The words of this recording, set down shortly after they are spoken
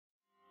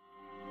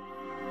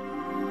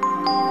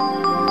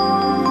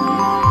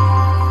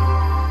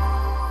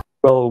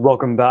Well,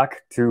 welcome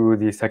back to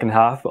the second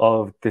half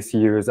of this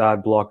year's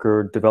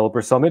AdBlocker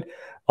Developer Summit.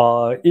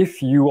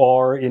 If you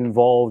are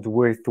involved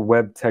with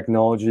web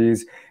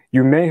technologies,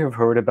 you may have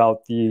heard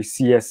about the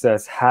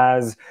CSS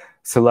has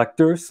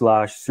selector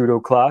slash pseudo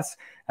class.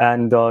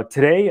 And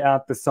today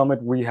at the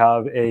summit, we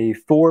have a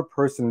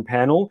four-person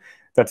panel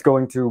that's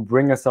going to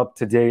bring us up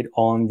to date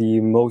on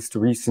the most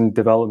recent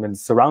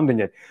developments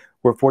surrounding it.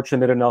 We're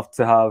fortunate enough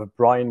to have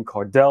Brian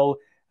Cardell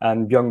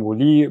and Byung-Woo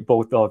Lee,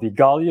 both of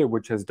Igalia,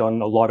 which has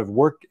done a lot of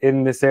work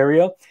in this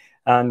area.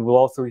 And we'll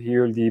also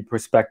hear the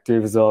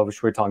perspectives of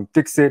Shwetang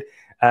Dixit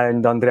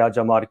and Andrea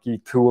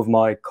Giammarchi, two of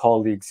my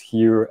colleagues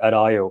here at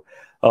IO.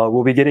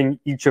 We'll be getting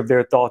each of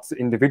their thoughts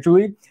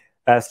individually,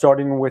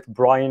 starting with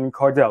Brian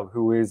Cardell,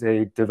 who is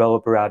a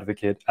developer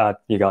advocate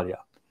at Igalia.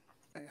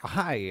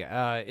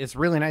 Hi, it's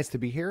really nice to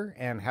be here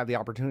and have the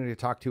opportunity to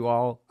talk to you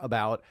all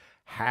about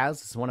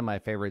has. It's one of my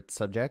favorite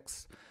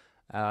subjects.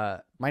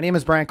 My name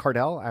is Brian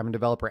Cardell. I'm a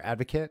developer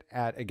advocate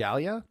at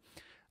Igalia.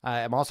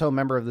 I'm also a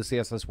member of the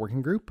CSS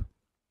working group.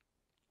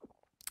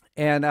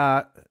 And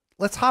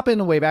let's hop in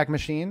the Wayback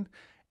Machine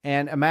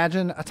and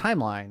imagine a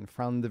timeline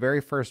from the very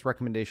first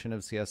recommendation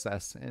of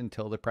CSS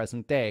until the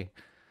present day.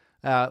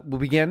 We'll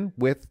begin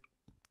with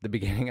the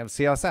beginning of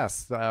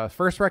CSS. The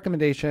first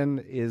recommendation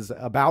is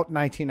about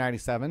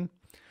 1997.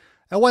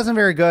 It wasn't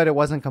very good. It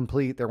wasn't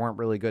complete. There weren't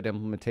really good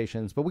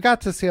implementations, but we got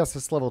to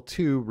CSS level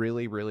 2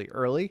 really, really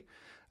early.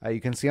 You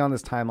can see on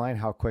this timeline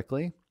how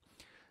quickly.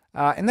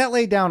 And that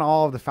laid down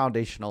all of the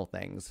foundational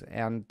things.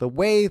 And the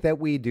way that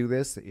we do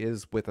this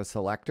is with a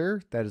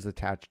selector that is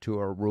attached to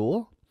a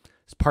rule.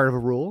 It's part of a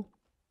rule.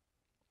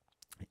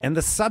 And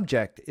the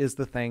subject is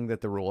the thing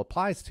that the rule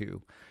applies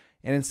to.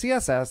 And in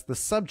CSS, the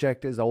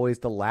subject is always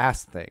the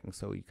last thing.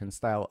 So you can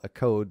style a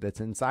code that's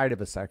inside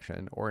of a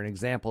section or an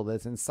example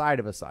that's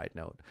inside of a side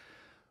note.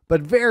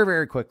 But very,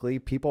 very quickly,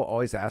 people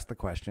always ask the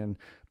question,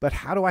 but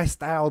how do I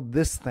style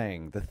this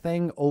thing, the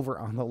thing over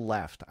on the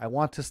left? I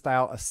want to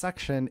style a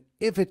section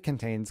if it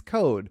contains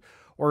code,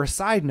 or a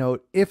side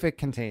note if it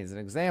contains an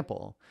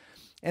example.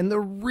 And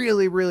the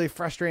really, really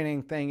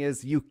frustrating thing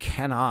is you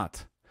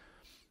cannot.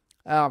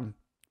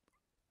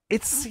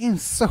 It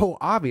seems so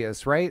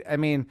obvious, right? I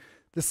mean,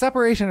 the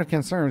separation of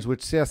concerns,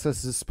 which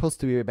CSS is supposed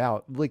to be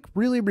about, like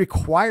really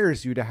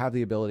requires you to have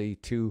the ability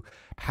to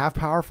have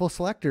powerful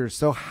selectors.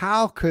 So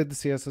how could the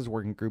CSS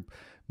working group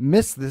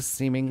miss this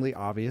seemingly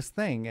obvious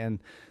thing?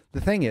 And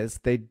the thing is,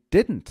 they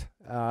didn't.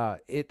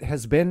 It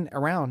has been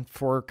around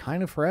for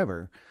kind of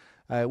forever.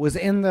 It was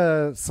in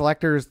the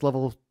selectors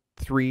level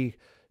 3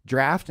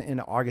 draft in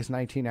August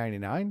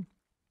 1999.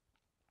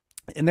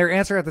 And their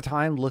answer at the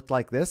time looked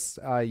like this.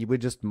 You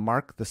would just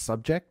mark the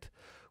subject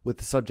with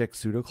the subject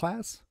pseudo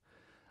class.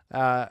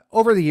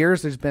 Over the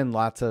years, there's been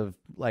lots of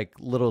like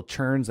little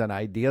churns and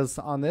ideas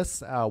on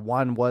this.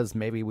 One was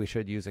maybe we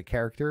should use a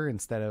character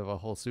instead of a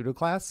whole pseudo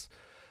class.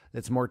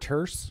 It's more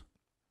terse.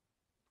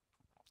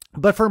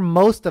 But for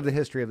most of the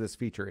history of this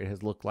feature, it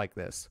has looked like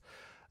this.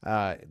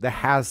 The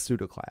has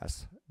pseudo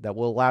class that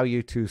will allow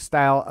you to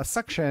style a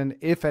section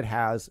if it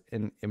has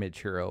an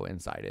image hero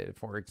inside it,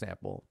 for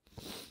example.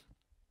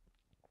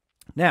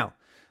 Now,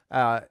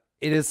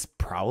 it is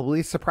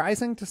probably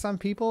surprising to some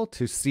people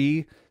to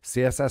see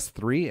CSS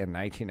 3 in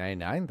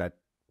 1999. That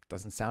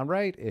doesn't sound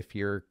right. If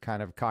you're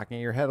kind of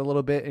cocking your head a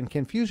little bit in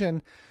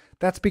confusion,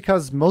 that's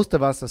because most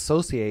of us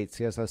associate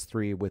CSS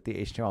 3 with the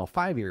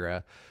HTML5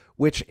 era,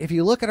 which if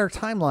you look at our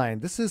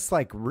timeline, this is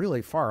like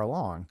really far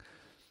along.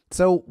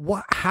 So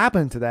what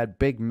happened to that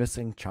big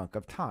missing chunk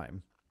of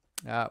time?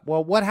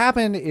 Well, what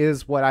happened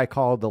is what I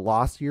call the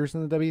lost years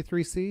in the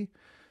W3C.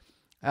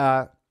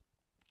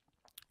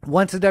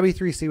 Once the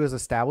W3C was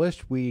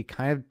established, we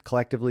kind of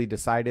collectively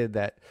decided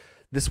that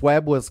this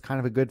web was kind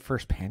of a good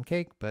first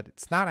pancake, but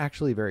it's not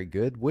actually very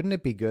good. Wouldn't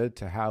it be good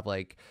to have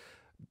like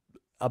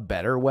a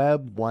better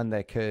web, one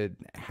that could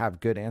have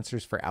good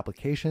answers for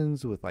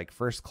applications with like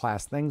first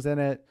class things in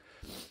it?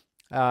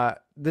 The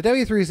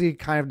W3C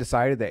kind of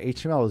decided that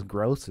HTML is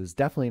gross, is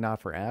definitely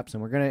not for apps,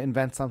 and we're going to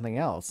invent something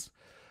else.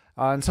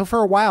 And so for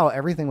a while,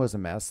 everything was a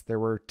mess. There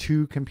were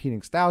 2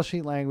 competing style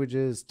sheet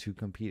languages, 2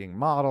 competing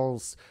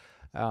models,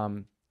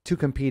 2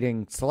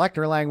 competing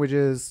selector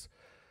languages.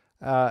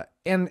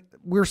 And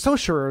we're so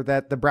sure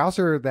that the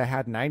browser that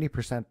had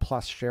 90%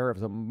 plus share of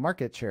the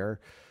market share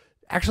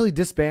actually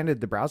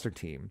disbanded the browser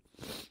team.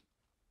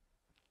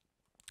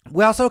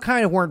 We also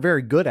kind of weren't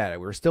very good at it.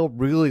 We were still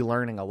really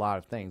learning a lot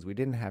of things. We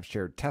didn't have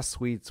shared test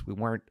suites. We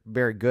weren't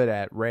very good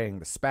at writing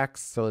the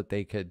specs so that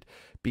they could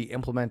be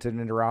implemented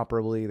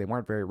interoperably. They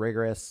weren't very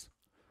rigorous.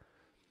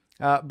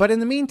 But in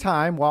the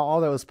meantime, while all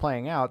that was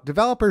playing out,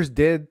 developers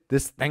did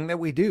this thing that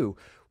we do.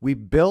 We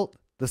built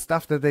the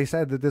stuff that they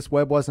said that this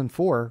web wasn't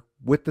for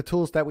with the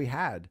tools that we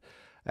had.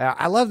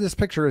 I love this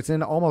picture. It's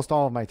in almost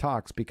all of my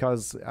talks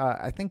because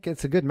I think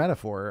it's a good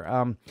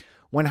metaphor.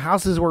 When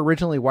houses were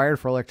originally wired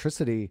for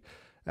electricity,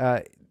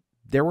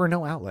 there were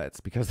no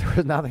outlets because there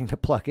was nothing to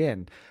plug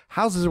in.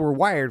 Houses were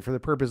wired for the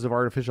purpose of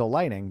artificial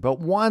lighting, but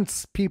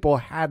once people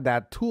had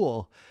that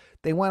tool,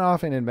 they went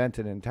off and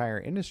invented an entire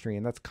industry,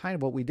 and that's kind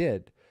of what we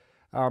did.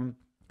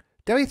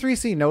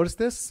 W3C noticed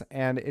this,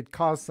 and it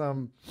caused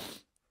some,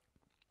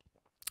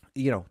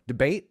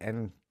 debate.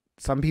 And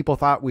some people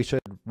thought we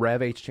should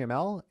rev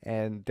HTML,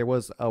 and there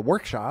was a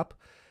workshop,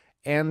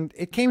 and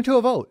it came to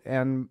a vote,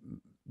 and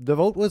the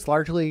vote was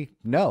largely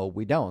no,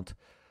 we don't.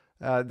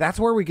 That's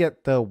where we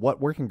get the what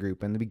working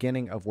group and the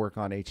beginning of work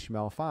on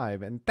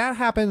HTML5. And that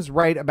happens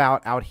right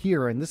about out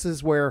here. And this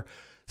is where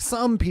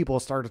some people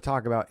start to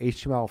talk about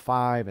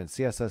HTML5 and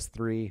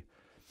CSS3.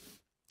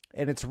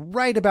 And it's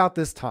right about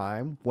this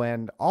time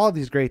when all of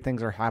these great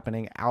things are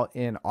happening out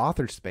in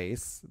author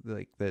space,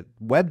 like the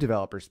web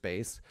developer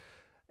space.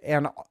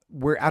 And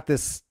we're at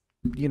this,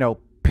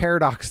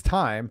 paradox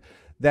time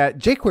that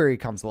jQuery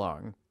comes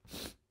along.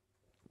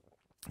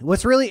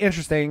 What's really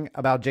interesting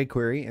about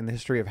jQuery in the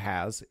history of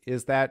Has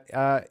is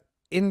that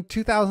in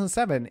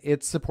 2007,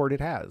 it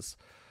supported Has.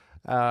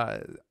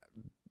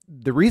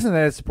 The reason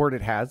that it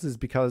supported Has is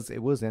because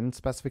it was in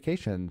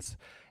specifications,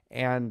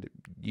 and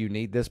you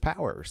need this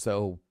power.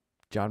 So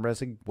John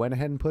Resig went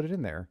ahead and put it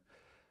in there.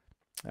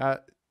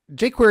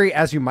 jQuery,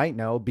 as you might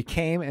know,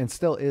 became and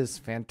still is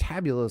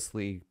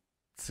fantabulously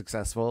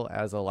successful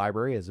as a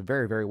library, is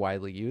very, very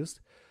widely used.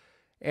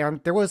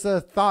 And there was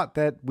a thought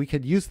that we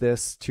could use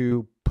this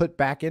to put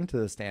back into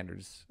the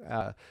standards.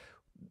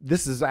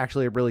 This is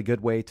actually a really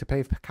good way to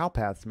pave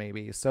cowpaths,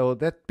 maybe. So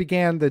that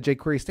began the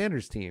jQuery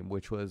standards team,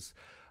 which was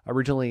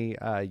originally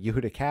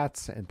Yehuda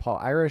Katz and Paul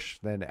Irish,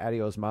 then Adi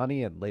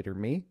Osmani, and later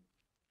me.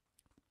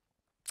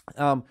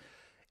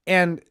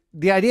 And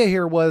the idea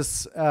here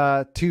was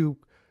to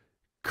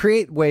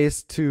create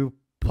ways to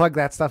plug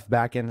that stuff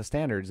back into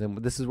standards. And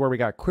this is where we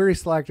got query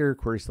selector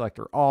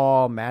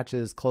all,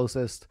 matches,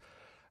 closest.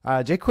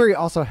 jQuery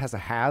also has a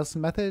has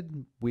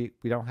method. We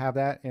don't have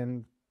that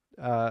in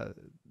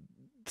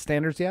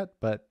standards yet,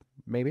 but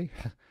maybe.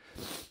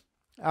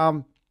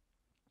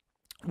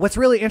 What's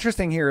really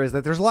interesting here is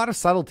that there's a lot of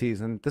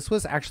subtleties, and this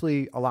was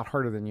actually a lot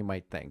harder than you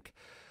might think.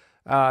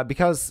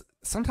 Because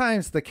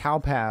sometimes the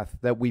cowpath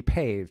that we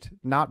paved,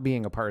 not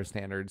being a part of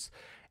standards,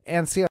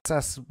 and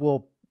CSS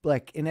will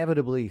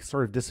inevitably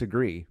sort of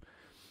disagree.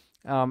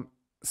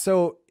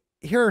 So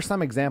here are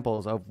some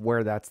examples of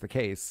where that's the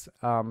case.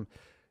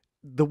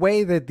 The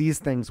way that these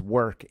things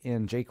work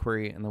in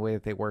jQuery and the way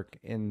that they work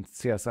in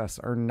CSS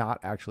are not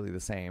actually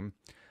the same.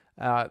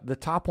 The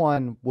top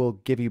one will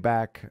give you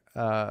back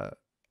a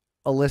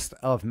list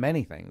of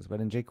many things,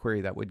 but in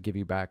jQuery that would give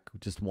you back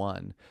just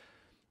one.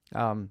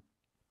 And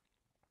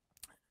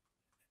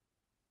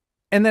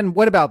then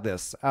what about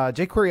this?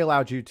 jQuery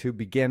allowed you to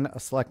begin a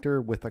selector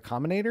with a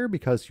combinator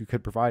because you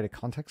could provide a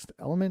context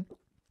element.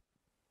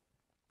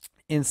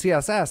 In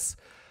CSS,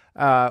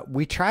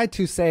 we tried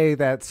to say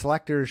that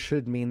selectors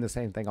should mean the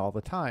same thing all the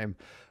time,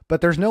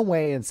 but there's no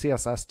way in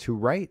CSS to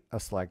write a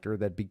selector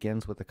that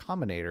begins with a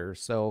combinator.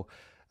 So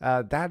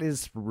that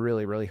is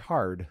really, really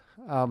hard.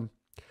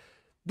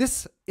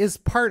 This is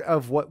part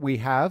of what we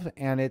have,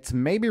 and it's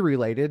maybe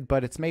related,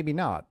 but it's maybe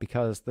not,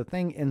 because the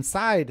thing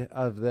inside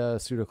of the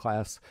pseudo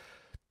class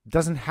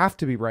doesn't have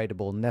to be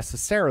writable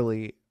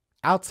necessarily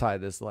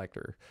outside the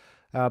selector.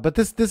 But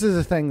this is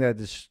a thing that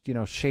is,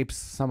 shapes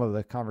some of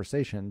the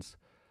conversations.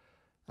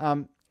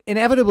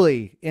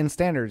 Inevitably, in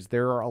standards,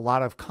 there are a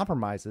lot of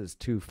compromises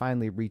to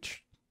finally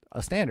reach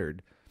a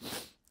standard.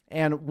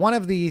 And one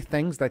of the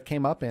things that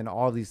came up in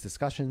all these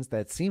discussions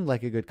that seemed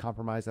like a good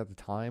compromise at the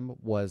time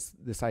was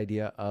this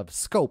idea of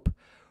scope,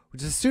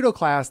 which is a pseudo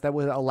class that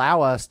would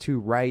allow us to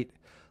write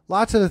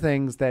lots of the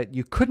things that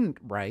you couldn't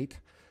write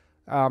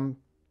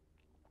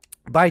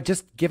by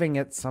just giving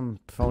it some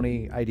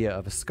phony idea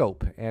of a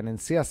scope. And in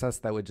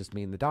CSS, that would just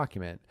mean the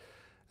document.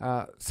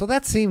 So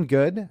that seemed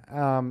good.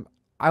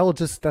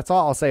 That's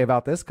all I'll say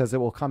about this, because it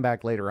will come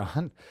back later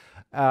on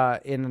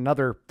in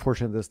another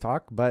portion of this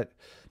talk. But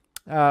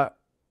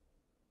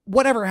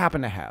whatever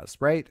happened to Has,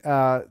 right?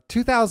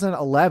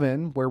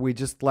 2011, where we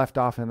just left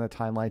off in the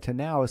timeline, to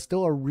now is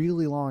still a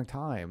really long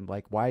time.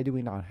 Why do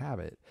we not have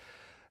it?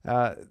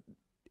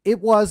 It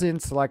was in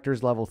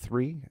selectors level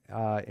 3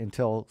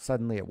 until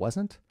suddenly it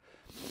wasn't.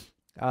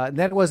 Then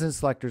it was in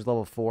selectors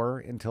level 4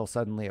 until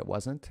suddenly it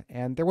wasn't.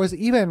 And there was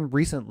even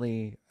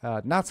recently,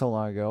 not so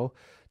long ago,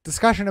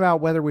 discussion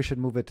about whether we should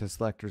move it to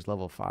selectors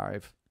level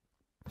 5.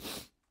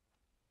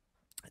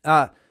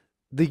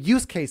 The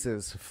use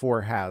cases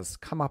for Has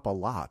come up a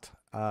lot.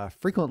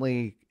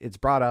 Frequently, it's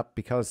brought up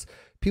because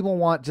people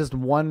want just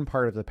one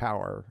part of the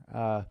power.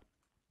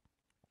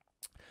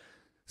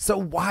 So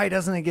why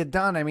doesn't it get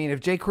done? I mean, if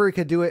jQuery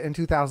could do it in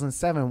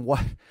 2007,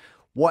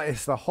 what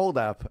is the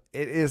holdup?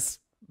 It is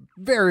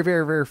very,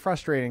 very, very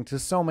frustrating to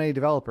so many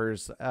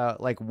developers.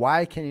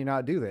 Why can you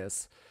not do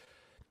this?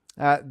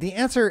 The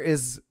answer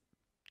is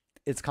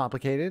it's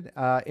complicated.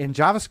 In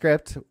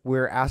JavaScript,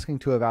 we're asking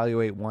to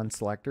evaluate one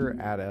selector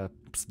at a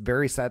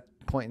very set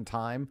point in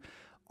time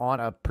on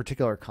a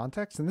particular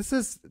context. And this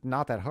is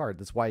not that hard.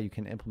 That's why you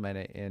can implement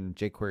it in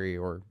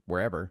jQuery or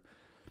wherever.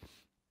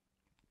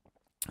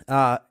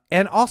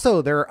 And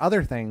also there are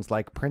other things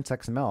like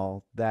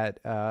prints.xml that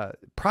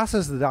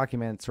process the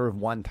document sort of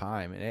one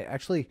time. And it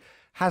actually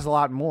has a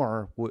lot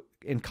more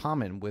in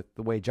common with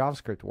the way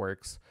JavaScript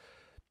works.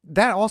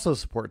 that also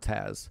supports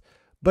has.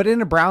 But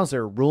in a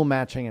browser, rule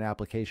matching and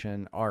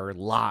application are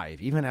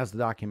live, even as the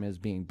document is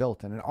being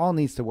built, and it all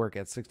needs to work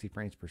at 60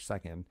 frames per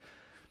second.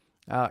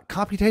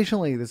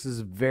 Computationally, this is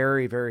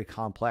very, very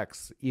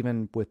complex,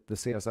 even with the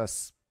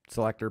CSS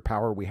selector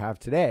power we have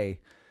today.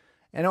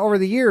 And over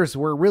the years,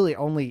 we're really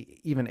only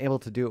even able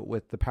to do it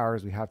with the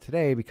powers we have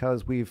today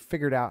because we've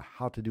figured out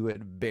how to do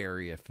it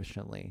very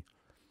efficiently.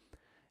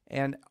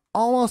 And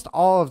almost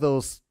all of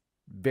those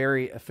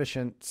very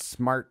efficient,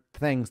 smart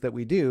things that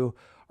we do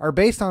are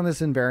based on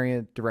this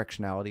invariant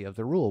directionality of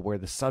the rule, where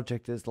the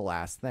subject is the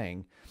last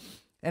thing.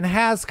 And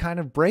has kind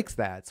of breaks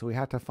that, so we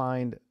have to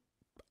find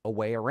a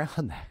way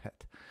around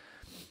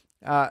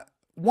that.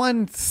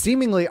 One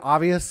seemingly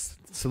obvious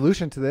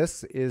solution to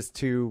this is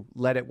to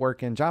let it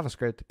work in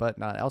JavaScript, but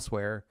not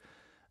elsewhere.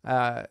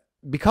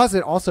 Because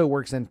it also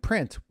works in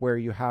print, where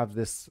you have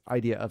this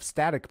idea of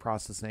static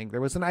processing,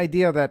 there was an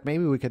idea that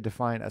maybe we could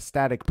define a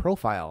static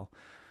profile.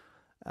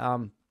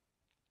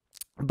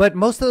 But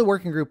most of the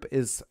working group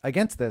is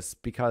against this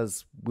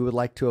because we would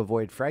like to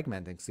avoid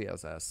fragmenting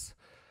CSS.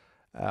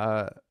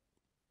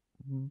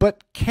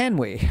 But can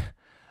we?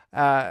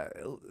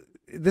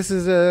 This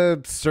is a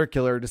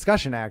circular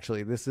discussion,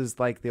 actually. This is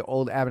like the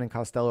old Abbott and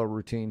Costello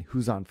routine,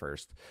 who's on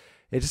first.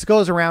 It just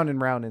goes around and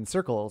round in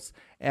circles.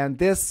 And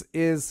this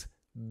is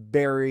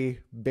very,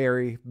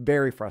 very,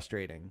 very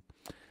frustrating.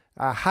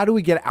 How do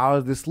we get out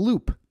of this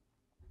loop?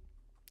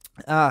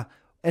 And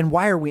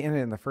why are we in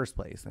it in the first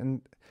place?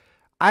 And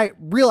I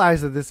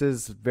realize that this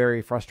is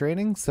very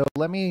frustrating. So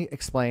let me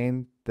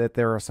explain that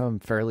there are some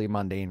fairly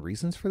mundane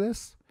reasons for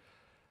this.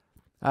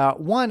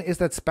 One is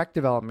that spec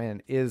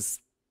development is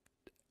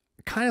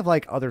kind of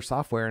like other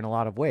software in a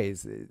lot of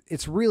ways.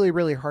 It's really,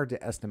 really hard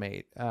to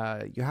estimate.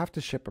 You have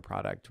to ship a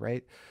product,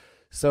 right?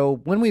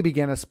 So when we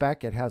begin a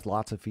spec, it has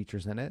lots of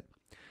features in it.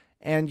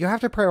 And you have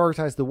to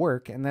prioritize the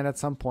work. And then at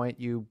some point,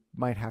 you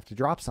might have to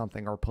drop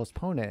something or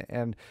postpone it.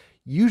 And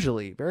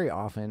usually, very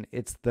often,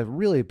 it's the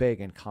really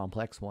big and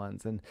complex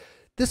ones. And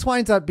this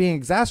winds up being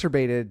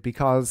exacerbated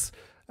because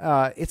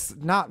it's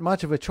not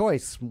much of a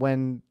choice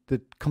when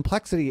the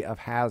complexity of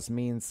has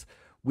means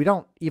we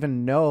don't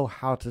even know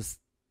how to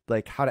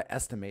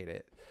estimate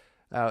it.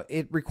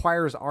 It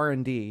requires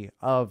R&D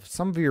of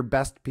some of your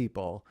best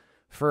people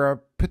for a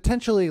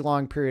potentially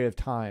long period of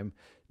time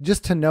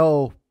just to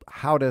know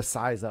how to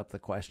size up the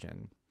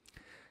question.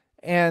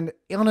 And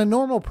on a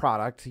normal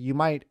product, you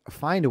might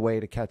find a way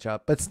to catch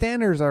up, but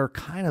standards are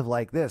kind of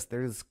like this.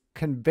 There's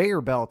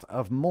conveyor belt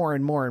of more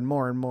and more and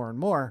more and more and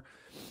more.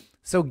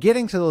 So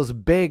getting to those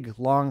big,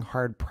 long,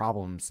 hard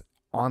problems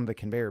on the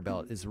conveyor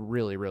belt is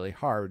really, really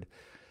hard.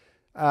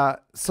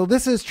 So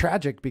this is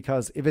tragic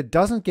because if it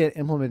doesn't get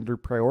implemented or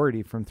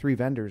priority from 3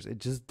 vendors, it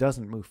just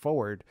doesn't move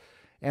forward.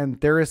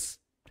 And there is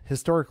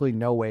historically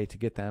no way to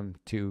get them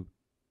to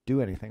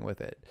do anything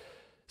with it.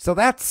 So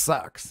that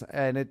sucks.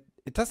 And it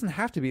doesn't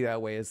have to be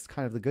that way. It's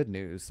kind of the good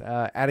news.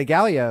 At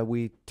Igalia,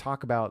 we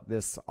talk about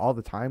this all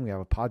the time. We have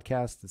a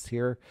podcast that's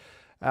here.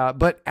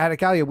 But at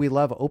Igalia, we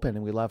love open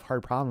and we love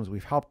hard problems.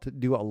 We've helped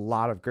do a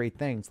lot of great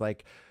things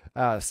like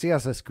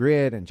CSS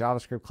Grid and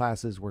JavaScript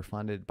classes were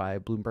funded by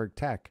Bloomberg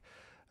Tech.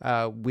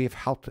 We've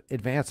helped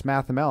advance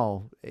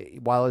MathML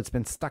while it's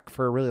been stuck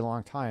for a really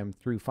long time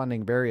through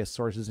funding various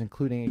sources,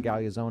 including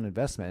Igalia's own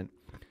investment.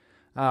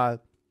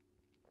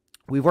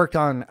 We've worked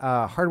on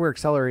hardware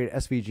accelerated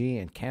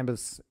SVG and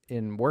Canvas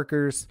in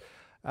Workers,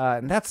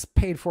 and that's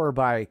paid for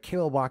by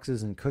cable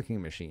boxes and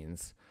cooking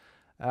machines.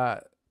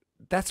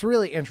 That's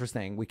really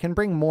interesting. We can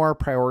bring more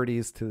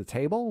priorities to the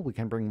table. We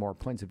can bring more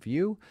points of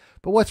view.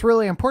 But what's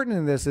really important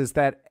in this is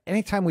that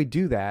anytime we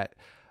do that,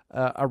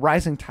 a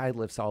rising tide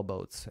lifts all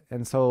boats.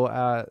 And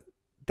so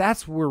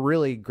we're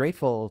really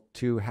grateful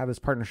to have this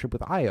partnership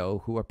with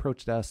IO, who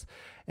approached us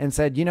and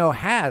said,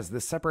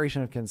 this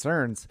separation of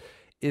concerns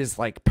is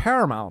like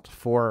paramount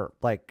for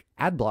like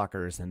ad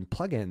blockers and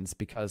plugins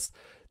because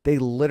they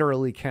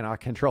literally cannot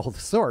control the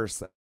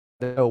source.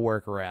 No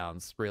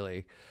workarounds,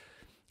 really.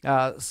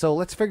 So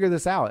let's figure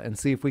this out and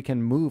see if we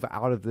can move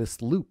out of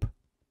this loop.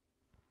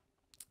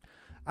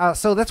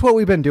 So that's what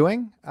we've been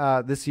doing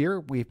this year.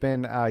 We've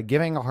been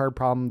giving a hard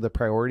problem the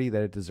priority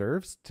that it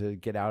deserves to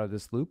get out of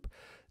this loop.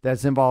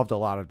 That's involved a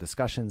lot of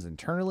discussions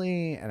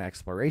internally and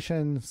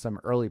exploration, some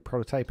early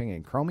prototyping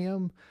in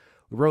Chromium.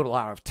 We wrote a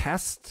lot of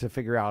tests to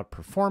figure out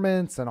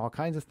performance and all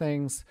kinds of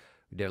things.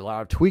 We did a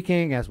lot of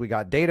tweaking as we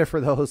got data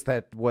for those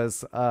that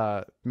was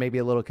maybe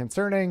a little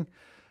concerning.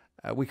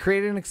 We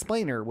created an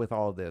explainer with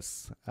all of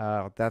this.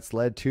 That's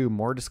led to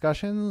more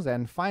discussions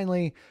and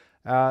finally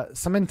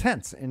some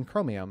intents in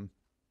Chromium.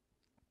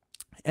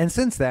 And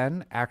since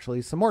then,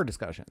 actually some more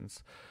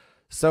discussions.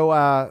 So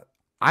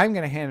I'm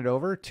going to hand it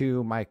over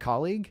to my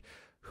colleague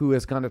who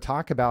is going to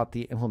talk about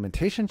the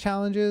implementation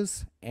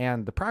challenges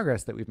and the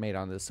progress that we've made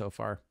on this so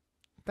far.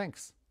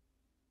 Thanks.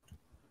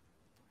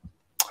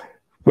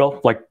 Well,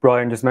 like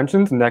Brian just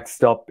mentioned,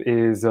 next up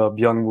is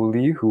Byung-Woo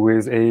Lee, who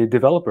is a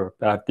developer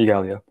at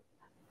Igalia.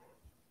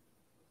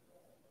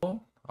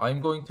 I'm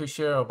going to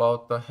share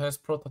about the HAS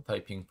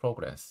prototyping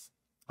progress.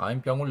 I'm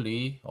Byung-Woo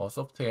Lee, a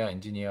software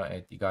engineer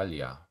at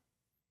Igalia.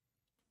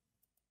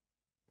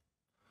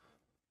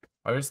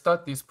 I will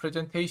start this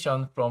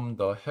presentation from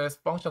the has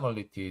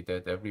functionality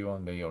that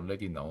everyone may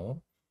already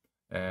know,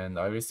 and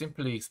I will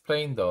simply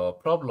explain the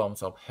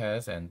problems of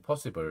has and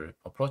possible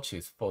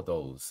approaches for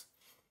those.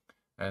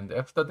 And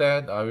after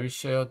that, I will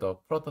share the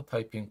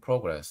prototyping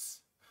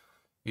progress.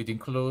 It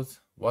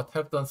includes what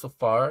have done so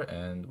far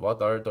and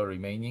what are the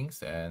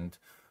remainings and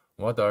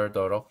what are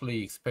the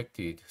roughly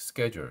expected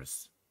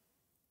schedules.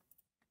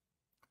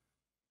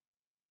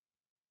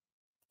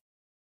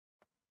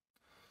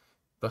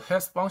 The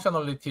has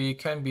functionality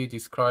can be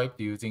described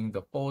using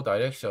the 4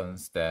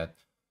 directions that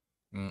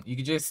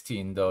exist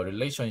in the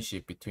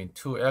relationship between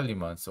 2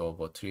 elements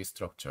of a tree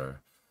structure.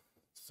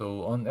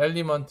 So an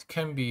element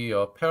can be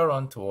a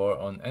parent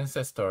or an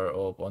ancestor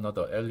of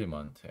another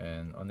element,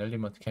 and an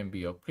element can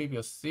be a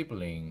previous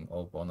sibling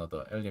of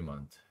another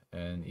element,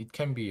 and it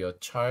can be a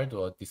child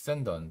or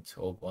descendant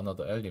of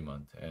another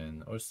element,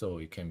 and also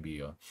it can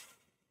be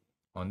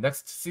a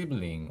next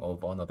sibling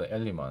of another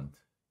element.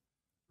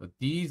 So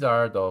these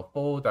are the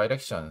 4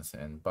 directions,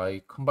 and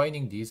by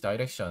combining these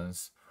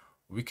directions,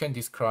 we can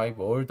describe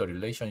all the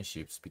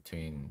relationships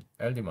between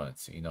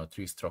elements in a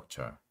tree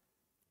structure.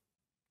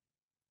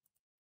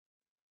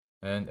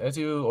 And as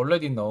you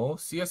already know,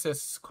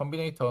 CSS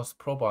combinators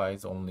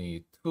provides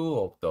only 2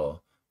 of the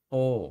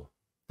 4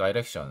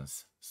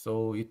 directions.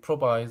 So it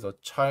provides a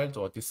child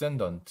or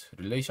descendant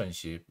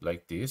relationship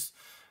like this,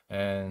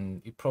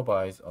 and it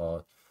provides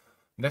a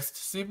next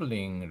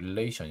sibling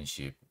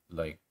relationship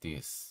like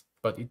this,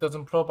 but it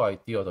doesn't provide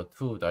the other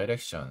 2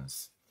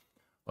 directions.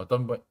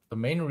 The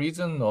main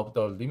reason of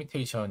the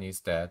limitation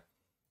is that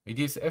it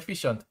is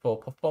efficient for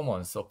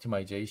performance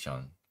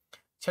optimization.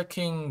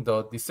 Checking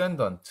the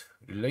descendant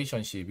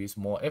relationship is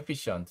more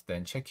efficient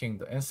than checking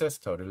the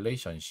ancestor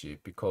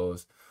relationship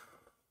because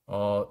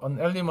an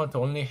element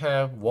only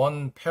have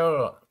one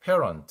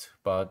parent,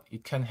 but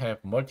it can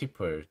have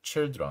multiple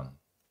children.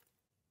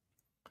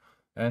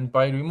 And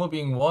by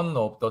removing one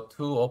of the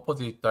 2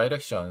 opposite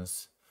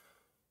directions,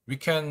 we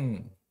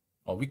can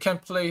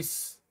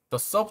place the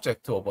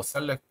subject of a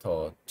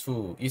selector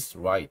to its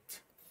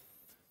right.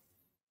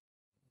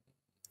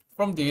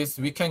 From this,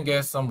 we can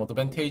get some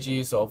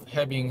advantages of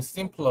having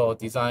simpler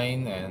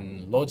design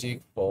and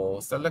logic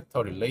for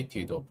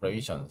selector-related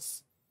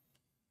operations.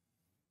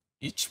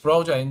 Each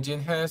browser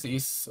engine has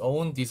its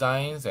own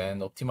designs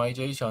and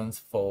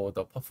optimizations for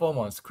the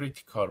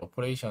performance-critical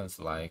operations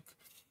like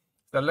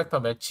selector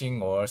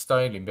matching or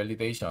style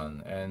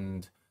invalidation,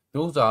 and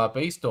those are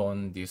based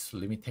on this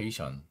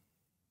limitation.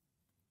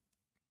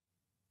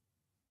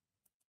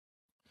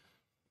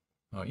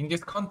 In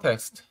this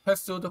context,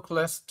 has-pseudo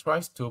class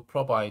tries to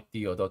provide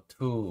the other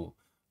 2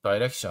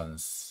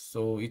 directions.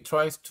 So it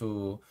tries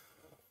to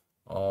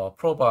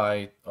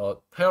provide a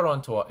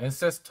parent or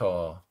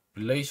ancestor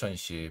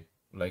relationship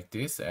like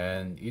this,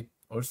 and it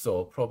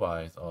also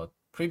provides a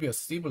previous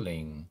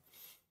sibling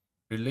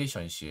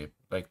relationship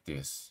like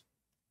this.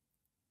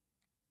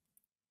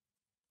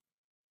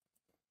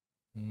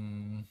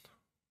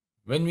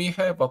 When we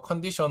have a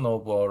condition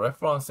of a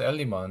reference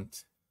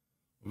element,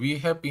 we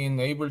have been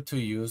able to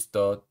use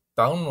the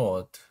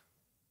downward,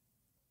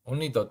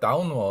 only the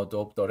downward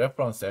of the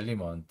reference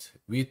element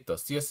with the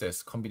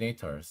CSS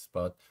combinators.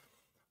 But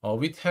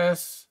with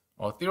has,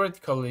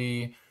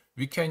 theoretically,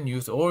 we can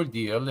use all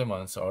the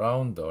elements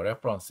around the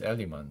reference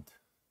element.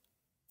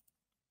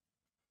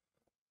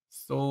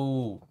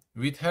 So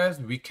with has,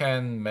 we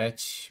can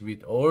match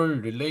with all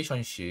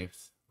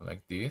relationships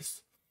like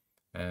this,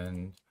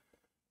 and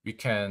we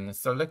can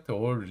select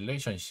all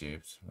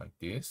relationships like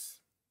this.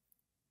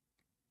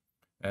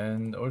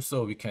 And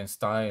also we can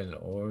style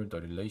all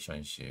the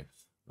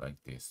relationships like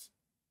this.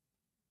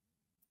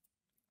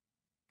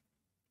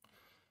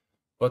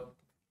 But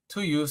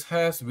to use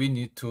has, we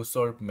need to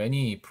solve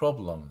many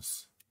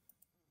problems.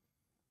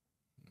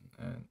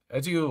 And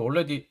as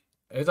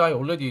I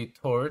already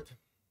told,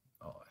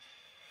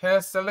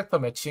 has selector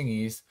matching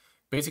is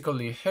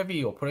basically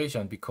heavy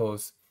operation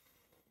because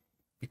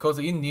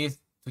it needs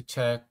to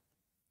check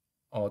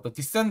the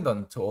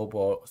descendant of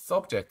a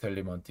subject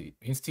element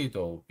instead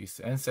of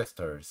its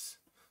ancestors.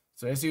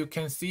 So as you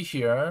can see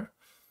here,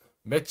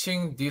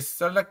 matching this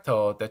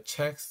selector that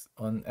checks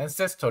an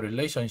ancestor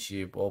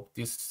relationship of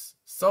this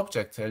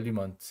subject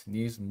element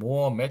needs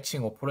more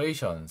matching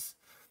operations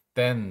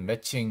than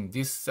matching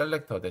this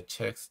selector that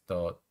checks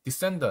the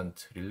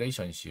descendant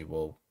relationship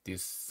of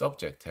this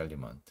subject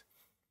element.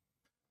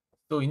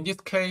 So in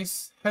this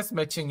case, has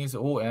matching is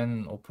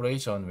ON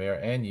operation where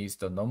n is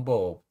the number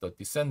of the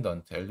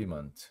descendant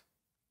element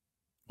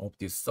of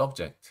this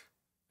subject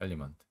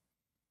element.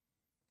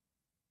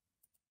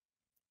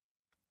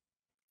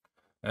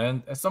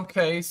 And in some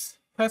case,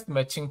 has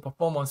matching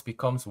performance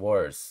becomes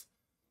worse.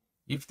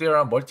 If there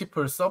are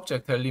multiple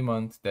subject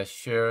elements that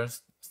share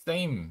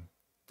same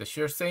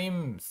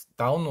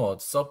downward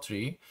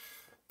subtree,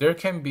 there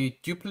can be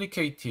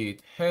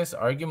duplicated has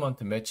argument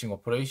matching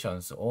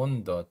operations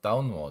on the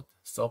downward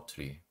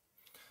subtree.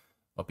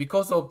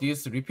 Because of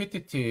this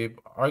repetitive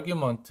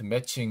argument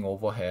matching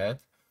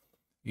overhead,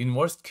 in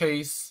worst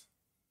case,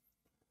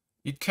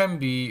 it can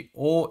be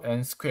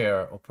O(n)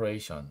 square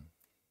operation.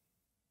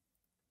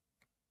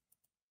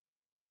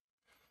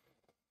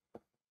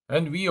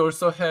 And we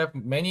also have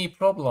many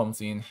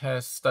problems in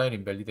hash style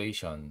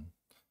invalidation.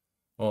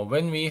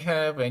 When we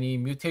have any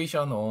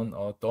mutation on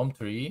a DOM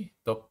tree,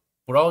 the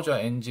browser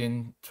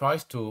engine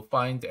tries to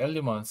find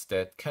elements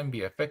that can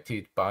be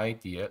affected by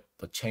the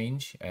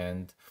change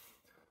and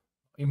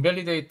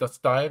invalidate the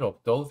style of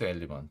those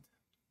elements.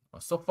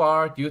 So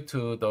far, due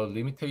to the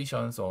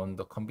limitations on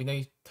the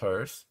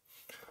combinators,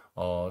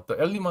 the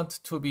element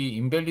to be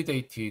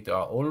invalidated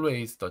are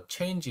always the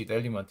changed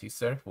element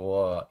itself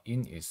or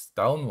in its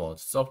downward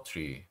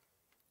subtree.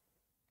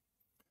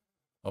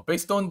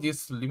 Based on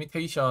this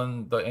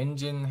limitation, the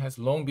engine has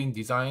long been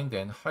designed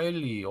and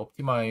highly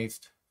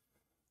optimized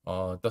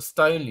the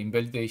style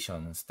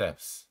invalidation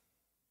steps,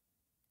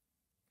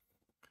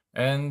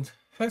 and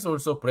hash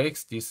also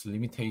breaks this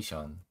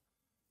limitation.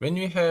 When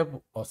we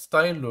have a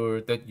style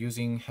rule that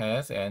using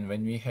hash, and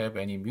when we have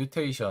any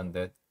mutation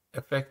that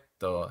affect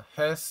the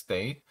hash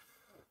state,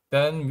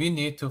 then we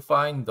need to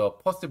find the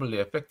possibly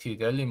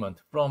affected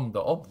element from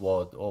the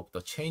upward of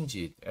the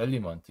changed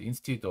element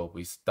instead of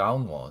its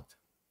downward.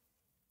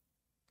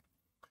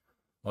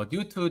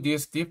 Due to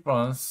this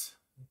difference,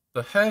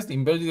 the hash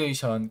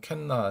invalidation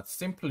cannot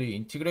simply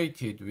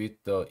integrate it with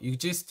the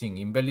existing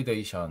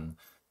invalidation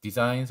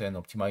designs and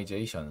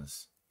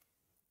optimizations.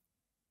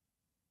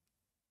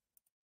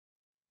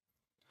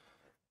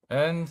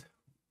 And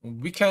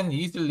we can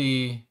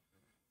easily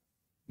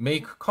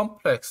make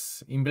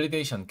complex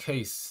invalidation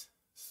case.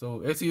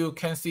 So as you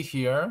can see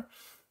here,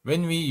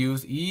 when we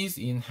use is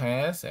in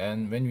hash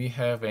and when we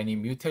have any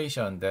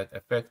mutation that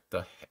affect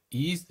the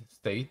is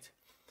state,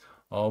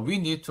 we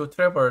need to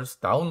traverse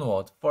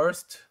downward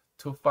first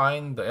to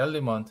find the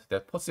element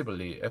that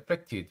possibly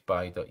affected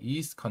by the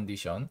is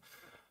condition,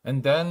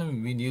 and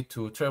then we need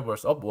to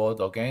traverse upward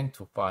again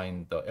to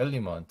find the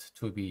element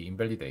to be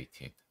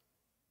invalidated.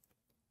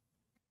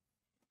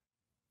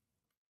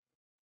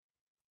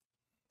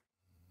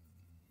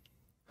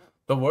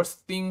 The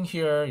worst thing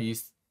here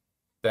is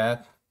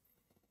that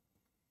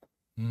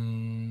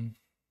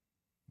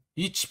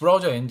each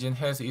browser engine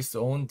has its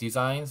own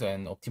designs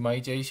and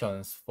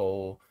optimizations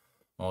for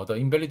the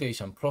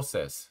invalidation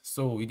process,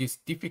 so it is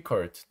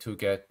difficult to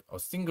get a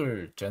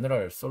single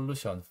general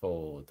solution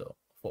for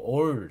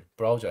all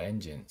browser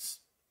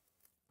engines.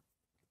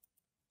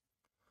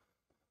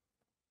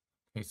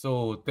 Okay,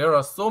 so there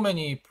are so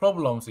many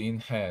problems in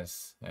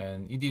hash,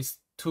 and it is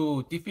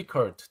too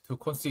difficult to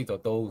consider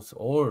those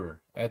all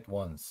at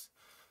once.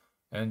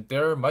 And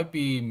there might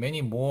be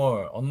many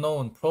more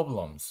unknown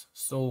problems,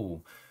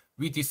 so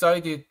we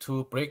decided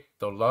to break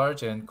the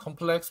large and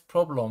complex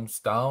problems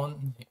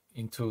down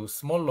into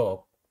smaller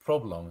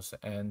problems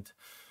and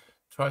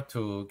try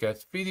to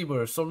get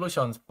feasible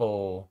solutions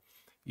for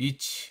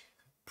each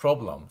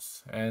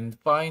problems and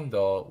find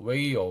a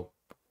way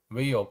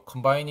of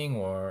combining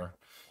or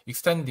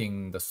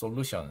extending the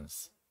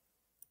solutions.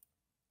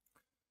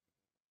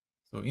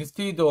 So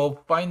instead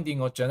of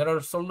finding a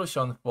general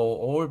solution for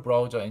all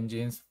browser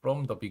engines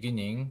from the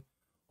beginning,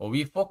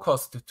 we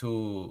focused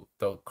to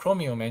the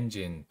Chromium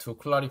engine to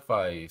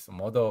clarify some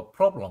other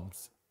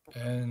problems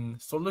and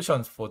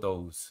solutions for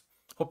those,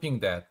 hoping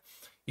that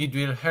it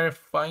will help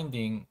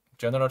finding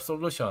general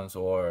solutions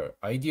or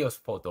ideas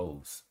for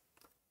those.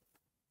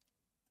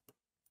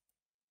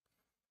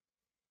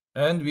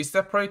 And we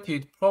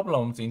separated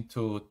problems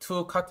into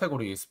two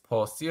categories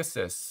per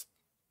CSS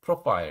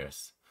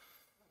profiles.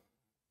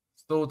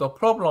 So the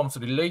problems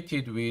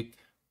related with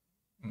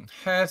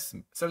hash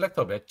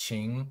selector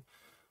matching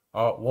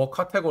were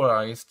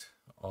categorized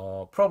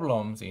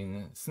problems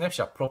in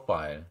snapshot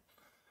profile,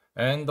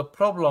 and the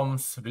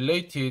problems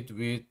related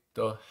with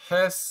the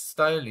hash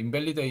style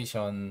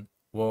invalidation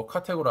were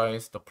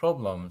categorized the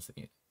problems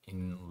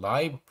in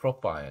live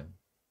profile.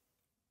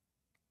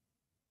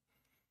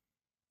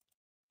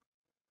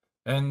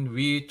 And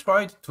we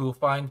tried to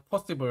find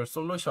possible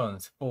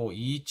solutions for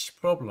each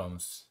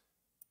problems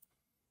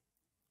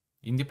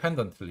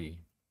independently.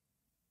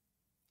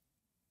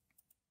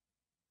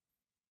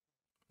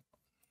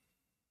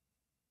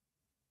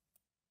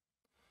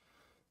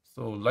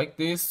 So like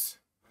this,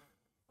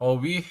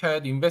 we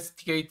had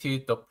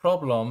investigated the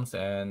problems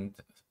and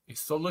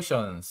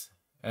solutions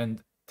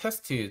and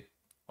tested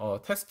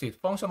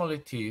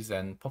functionalities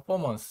and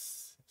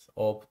performance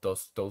of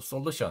those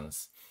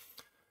solutions,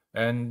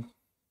 and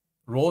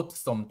wrote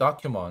some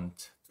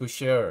document to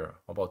share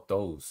about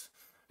those.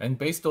 And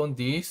based on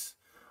this,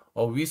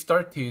 we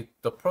started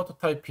the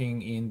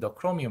prototyping in the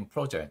Chromium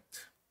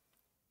project.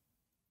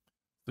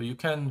 So you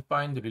can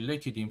find the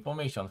related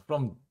information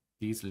from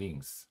these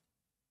links.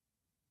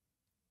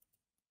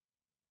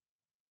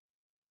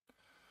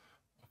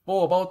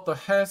 For about the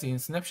hash in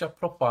snapshot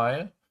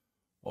profile,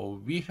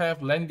 we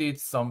have landed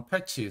some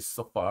patches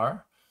so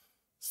far.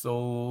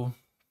 So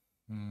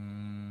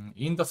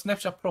in the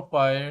snapshot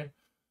profile,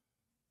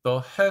 the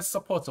has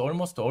supports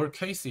almost all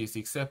cases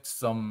except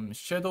some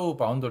shadow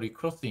boundary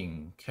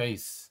crossing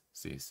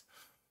cases.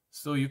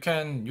 So you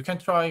can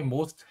try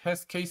most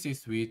has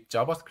cases with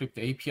JavaScript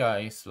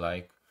APIs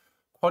like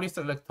query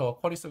selector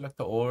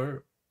all,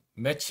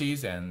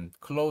 matches, and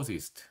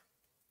closest.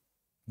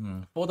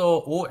 For the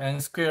O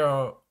and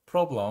square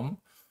problem,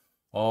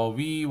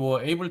 we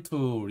were able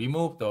to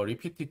remove the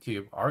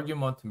repetitive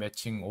argument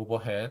matching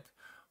overhead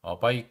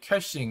by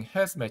caching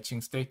has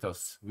matching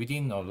status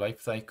within a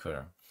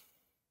lifecycle.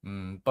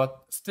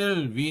 But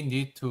still, we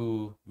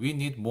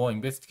need more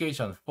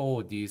investigation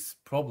for these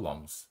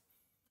problems.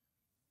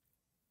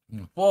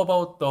 For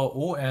about the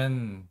O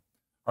and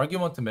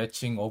argument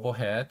matching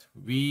overhead,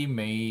 we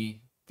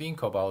may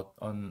think about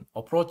an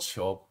approach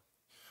of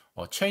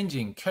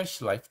changing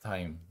cache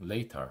lifetime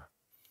later.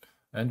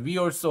 And we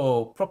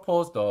also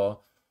proposed a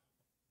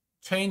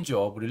change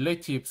of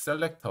relative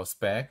selector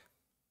spec,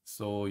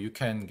 so you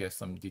can get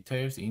some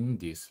details in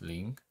this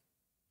link.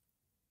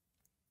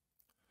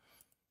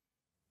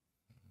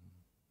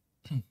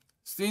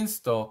 Since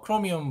the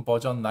Chromium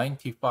version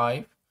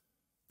 95,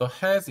 the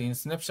has in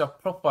snapshot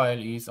profile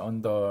is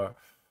under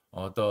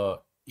the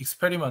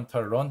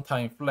experimental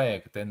runtime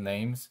flag that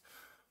names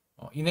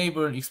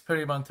enable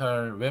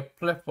experimental web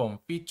platform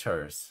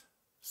features.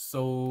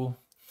 So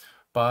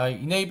by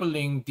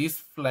enabling this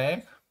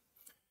flag,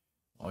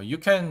 you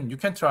can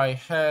try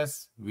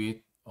has with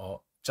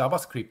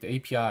JavaScript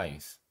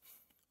APIs,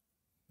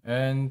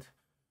 and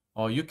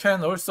you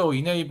can also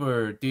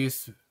enable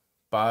this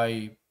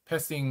by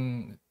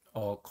passing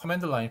a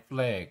command line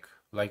flag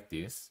like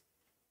this.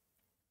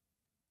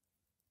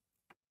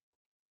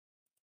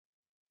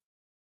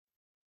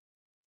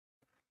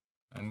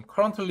 And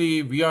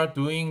currently, we are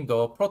doing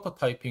the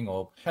prototyping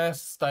of has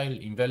style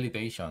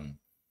invalidation.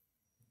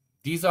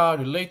 These are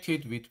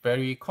related with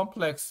very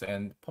complex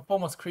and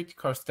performance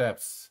critical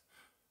steps.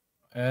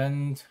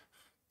 And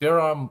there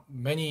are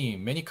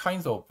many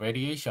kinds of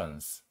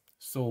variations.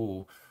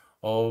 So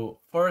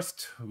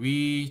first,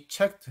 we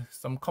checked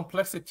some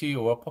complexity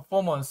or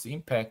performance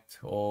impact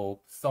of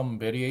some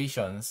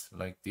variations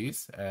like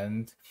this.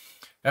 And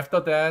after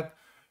that,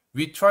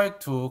 we tried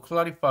to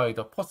clarify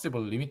the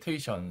possible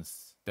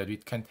limitations that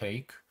it can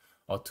take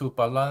to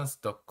balance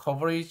the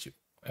coverage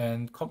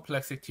and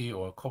complexity,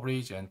 or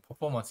coverage and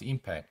performance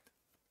impact.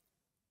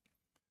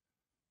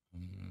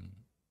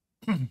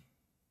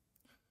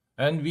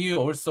 And we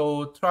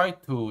also try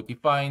to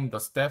define the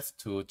steps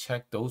to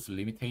check those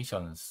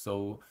limitations.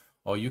 So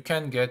you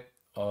can get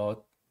the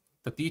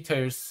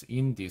details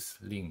in these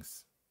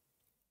links.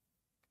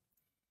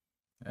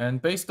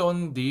 And based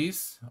on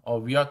this,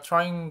 we are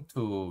trying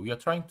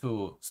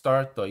to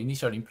start the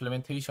initial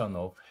implementation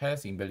of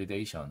has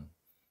invalidation.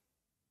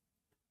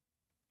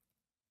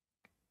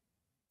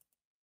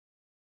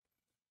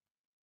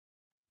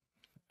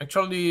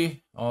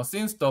 Actually,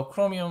 since the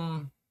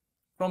Chromium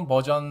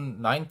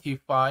version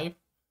 95,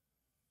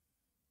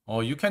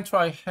 you can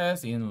try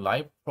has in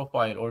live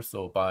profile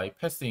also by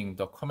passing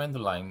the command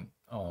line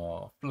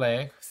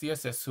flag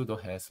CSS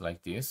sudo has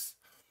like this.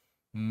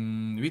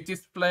 With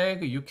this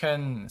flag, you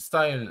can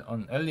style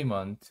an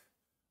element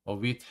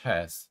with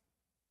has.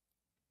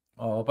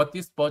 But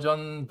this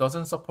version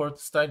doesn't support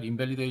style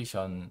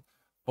invalidation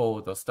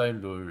for the style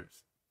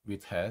rules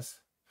with has.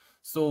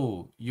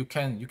 So you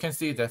can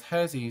see that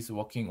has is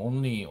working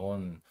only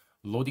on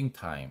loading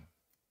time.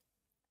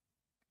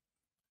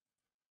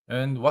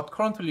 And what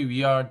currently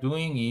we are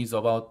doing is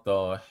about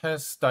the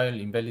has style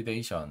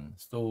invalidation.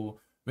 So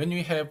when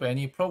we have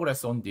any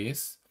progress on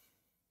this,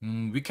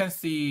 we can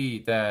see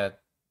that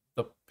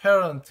the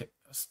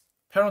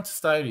parent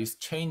style is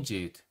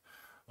changed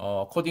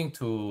according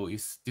to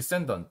its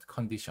descendant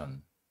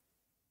condition.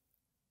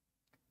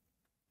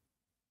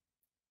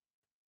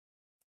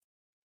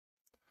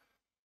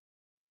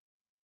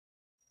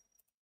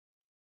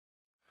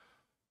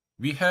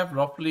 We have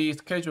roughly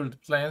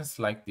scheduled plans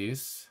like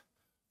this.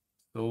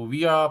 So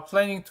we are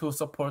planning to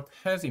support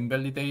has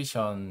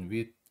invalidation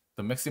with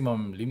the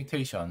maximum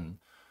limitation,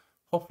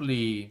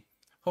 hopefully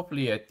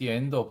at the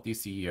end of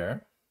this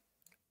year.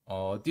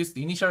 This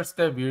initial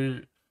step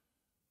will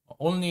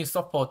only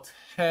support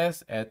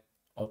has at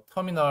a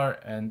terminal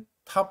and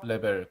top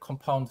level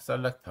compound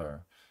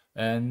selector,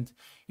 and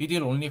it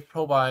will only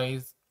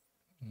provide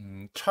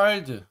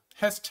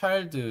has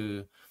child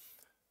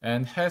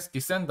and has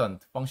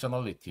descendant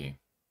functionality,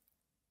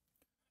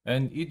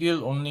 and it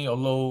will only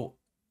allow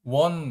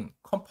one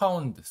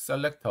compound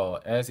selector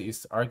as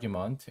its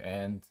argument,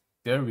 and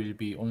there will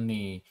be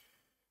only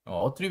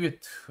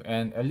attribute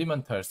and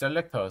elemental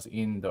selectors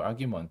in the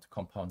argument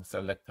compound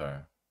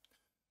selector.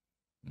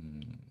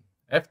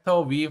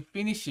 After we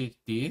finish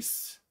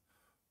this,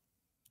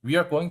 we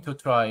are going to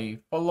try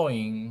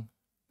following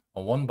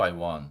one by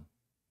one,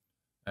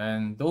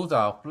 and those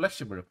are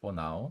flexible for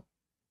now.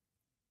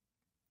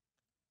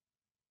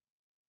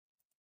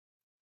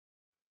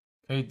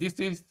 Okay, this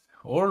is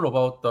all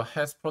about the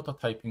has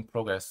prototyping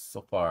progress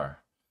so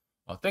far.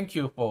 Thank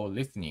you for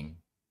listening.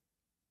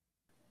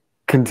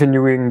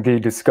 Continuing the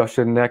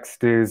discussion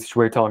next is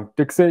Shwetang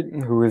Dixit,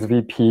 who is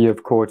VP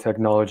of Core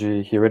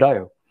Technology here at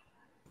IO.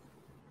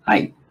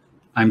 Hi,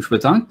 I'm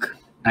Shwetang.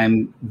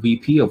 I'm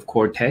VP of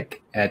Core Tech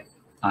at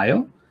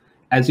IO.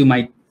 As you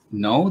might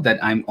know,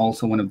 that I'm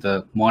also one of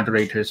the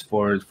moderators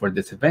for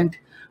this event,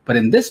 but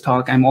in this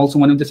talk, I'm also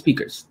one of the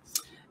speakers.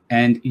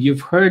 And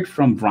you've heard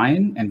from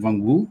Brian and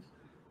Wang Wu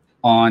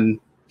on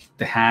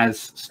the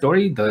HAS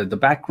story, the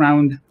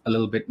background, a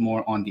little bit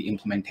more on the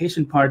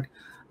implementation part.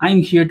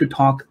 I'm here to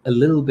talk a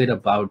little bit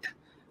about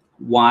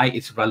why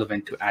it's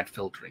relevant to ad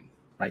filtering,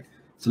 right?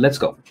 So let's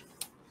go.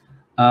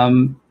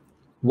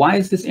 Why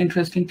is this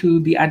interesting to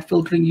the ad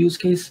filtering use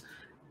case?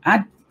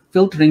 Ad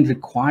filtering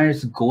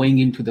requires going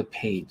into the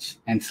page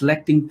and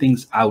selecting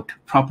things out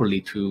properly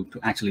to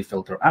actually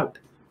filter out,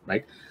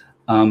 right?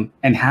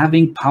 And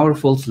having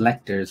powerful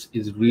selectors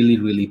is really,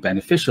 really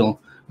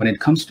beneficial when it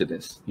comes to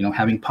this. You know,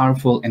 having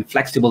powerful and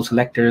flexible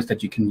selectors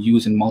that you can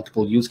use in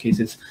multiple use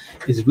cases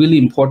is really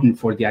important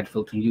for the ad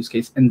filtering use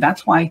case. And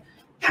that's why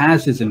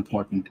HAS is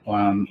important.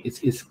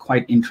 It's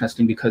quite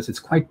interesting because it's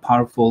quite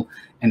powerful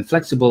and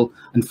flexible.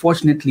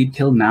 Unfortunately,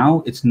 till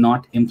now, it's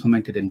not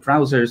implemented in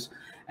browsers.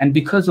 And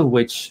because of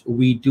which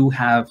we do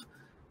have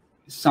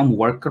some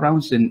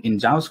workarounds in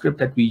JavaScript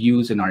that we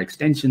use in our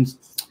extensions,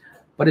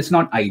 but it's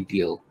not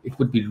ideal. It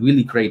would be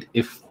really great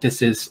if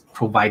this is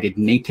provided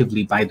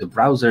natively by the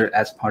browser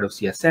as part of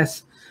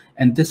CSS.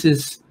 And this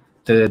is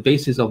the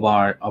basis of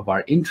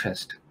our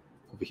interest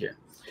over here.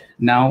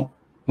 Now,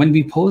 when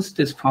we posed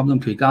this problem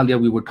to Igalia,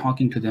 we were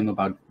talking to them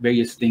about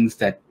various things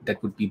that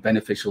would be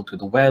beneficial to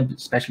the web,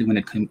 especially when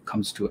it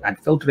comes to ad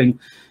filtering.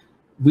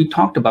 We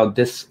talked about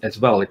this as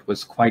well. It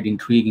was quite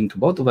intriguing to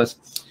both of us.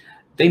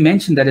 They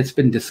mentioned that it's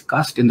been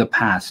discussed in the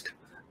past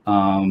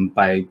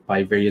by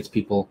various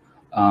people.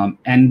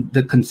 And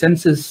the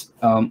consensus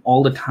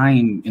all the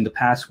time in the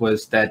past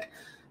was that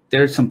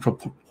there's some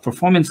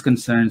performance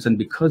concerns, and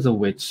because of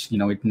which,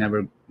 it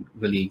never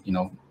really,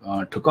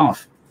 took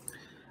off.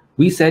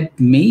 We said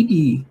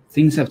maybe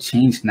things have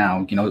changed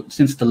now,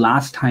 since the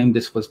last time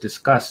this was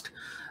discussed,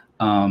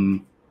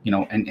 and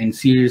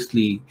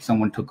seriously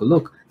someone took a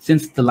look.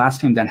 Since the last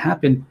time that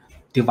happened,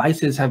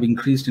 devices have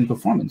increased in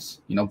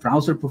performance.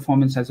 Browser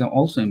performance has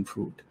also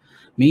improved.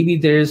 Maybe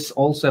there's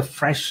also a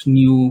fresh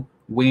new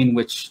way in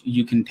which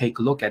you can take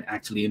a look at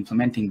actually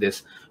implementing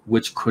this,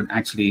 which could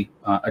actually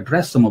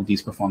address some of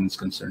these performance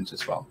concerns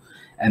as well.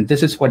 And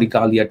this is what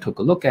Igalia took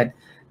a look at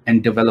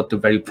and developed a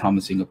very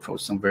promising approach.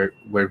 So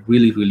we're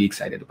really, really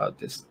excited about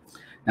this.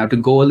 Now, to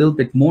go a little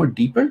bit more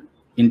deeper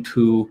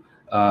into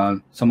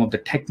some of the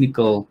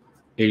technical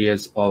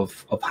areas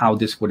of how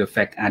this would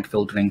affect ad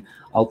filtering,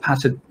 I'll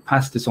pass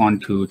this on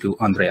to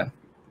Andrea.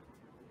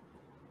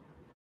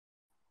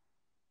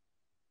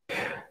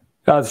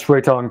 As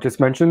Shwetang just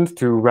mentioned,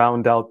 to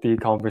round out the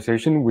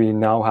conversation, we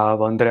now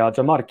have Andrea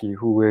Giammarchi,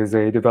 who is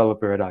a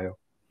developer at IO.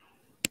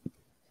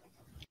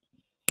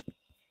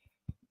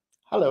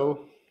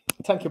 Hello.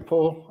 Thank you,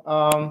 Paul.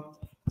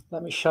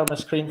 Let me share my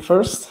screen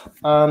first,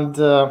 and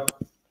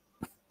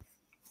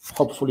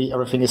hopefully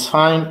everything is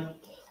fine.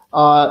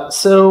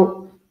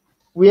 So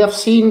we have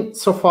seen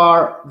so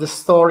far the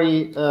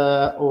story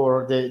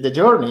or the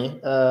journey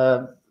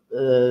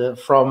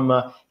from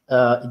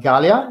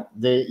Igalia,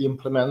 the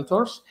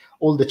implementers,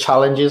 all the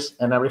challenges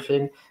and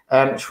everything.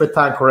 And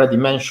Shwetang already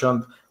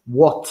mentioned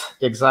what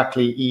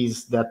exactly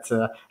is that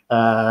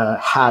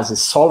HAS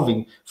is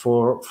solving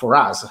for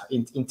us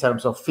in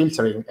terms of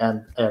filtering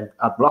and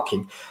ad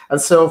blocking.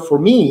 And so for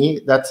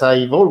me, that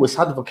I've always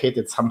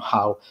advocated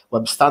somehow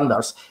web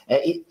standards,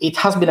 it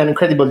has been an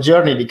incredible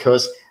journey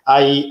because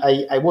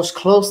I was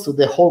close to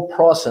the whole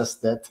process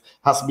that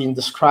has been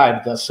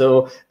described.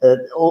 So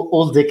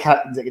all the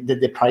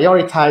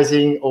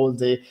prioritizing, all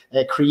the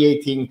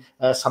creating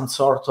some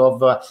sort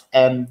of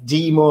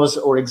demos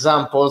or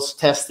examples,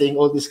 testing,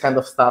 all this kind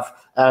of stuff.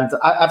 And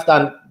I've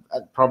done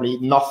probably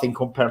nothing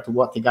compared to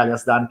what Igalia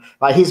has done,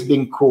 but he's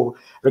been cool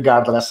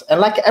regardless. And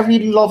like every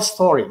love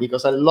story,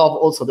 because I love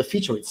also the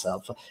feature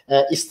itself,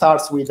 it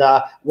starts with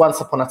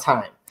once upon a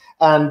time.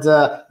 And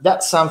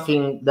that's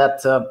something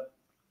that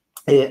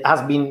it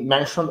has been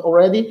mentioned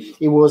already.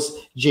 It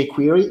was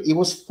jQuery. It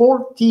was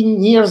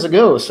 14 years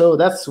ago. So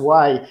that's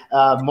why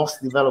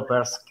most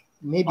developers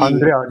maybe...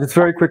 Andrea, just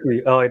very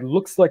quickly, it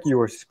looks like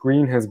your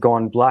screen has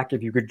gone black.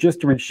 If you could just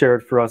reshare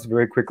it for us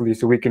very quickly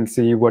so we can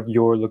see what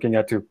you're looking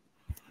at too.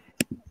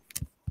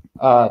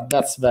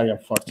 That's very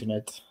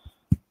unfortunate.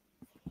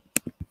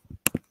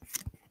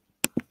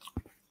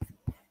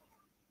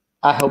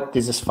 I hope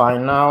this is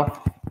fine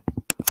now.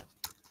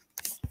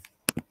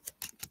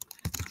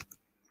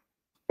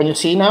 Can you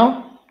see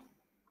now?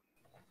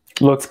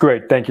 Looks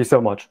great. Thank you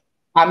so much.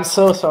 I'm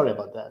so sorry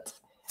about that.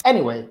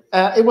 Anyway,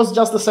 it was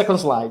just the second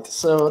slide.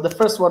 So the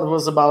first one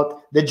was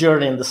about the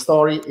journey and the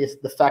story. Is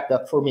the fact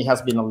that for me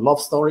has been a love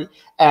story,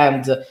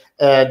 and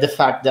the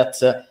fact that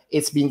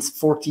it's been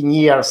 14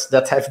 years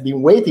that I've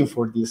been waiting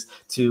for this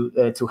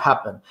to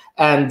happen.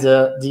 And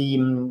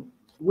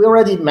we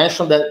already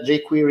mentioned that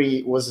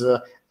jQuery was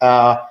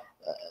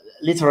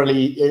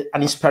literally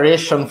an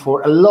inspiration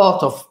for a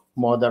lot of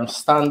modern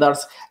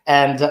standards,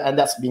 and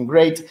that's been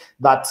great.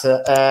 But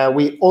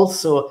we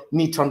also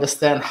need to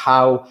understand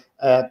how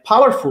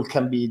powerful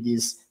can be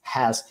this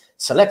has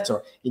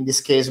selector. In this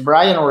case,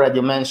 Brian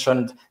already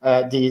mentioned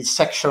the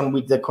section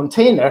with the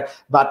container,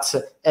 but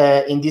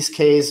in this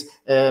case,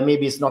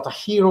 maybe it's not a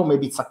hero,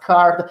 maybe it's a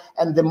card.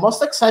 And the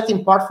most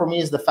exciting part for me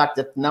is the fact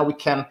that now we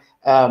can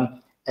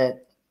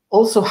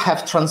also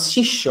have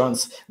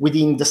transitions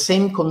within the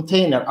same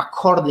container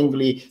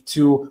accordingly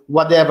to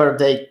whatever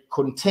they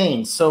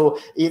contain. So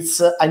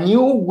it's a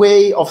new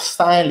way of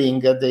styling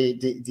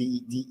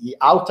the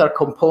outer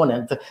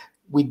component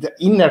with the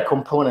inner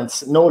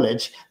components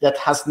knowledge that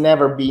has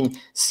never been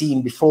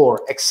seen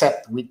before,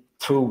 except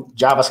through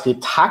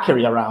JavaScript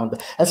hackery around.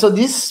 And so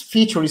this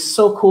feature is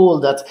so cool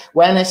that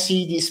when I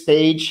see this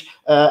page,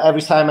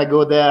 every time I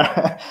go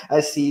there,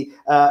 I see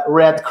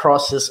red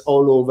crosses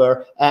all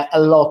over, a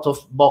lot of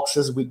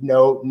boxes with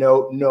no,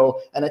 no, no.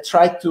 And I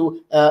try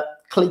to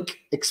click,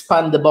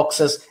 expand the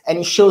boxes, and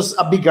it shows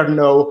a bigger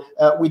no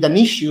with an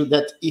issue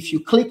that if you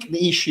click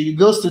the issue, it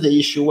goes to the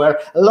issue where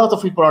a lot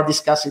of people are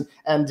discussing,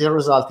 and the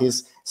result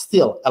is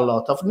still a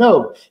lot of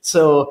no.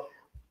 So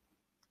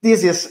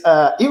this is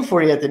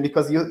infuriating,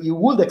 because you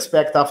would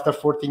expect after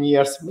 14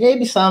 years,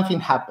 maybe something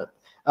happened.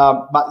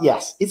 But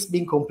yes, it's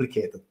been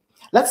complicated.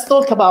 Let's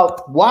talk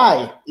about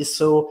why it's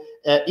so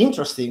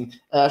interesting.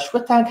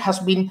 Shwetank has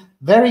been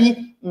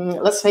very,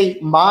 let's say,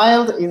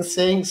 mild in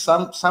saying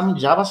some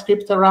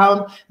JavaScript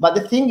around. But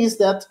the thing is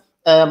that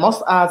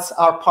most ads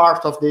are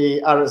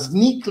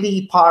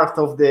sneakily part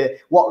of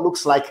what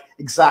looks like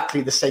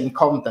exactly the same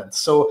content,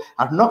 so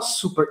are not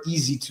super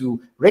easy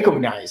to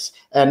recognize,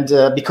 and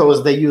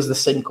because they use the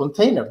same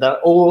container,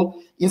 they're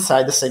all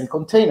inside the same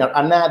container.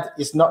 An ad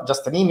is not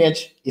just an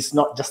image, it's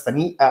not just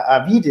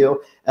a video,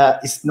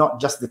 it's not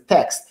just the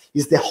text,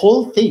 it's the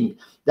whole thing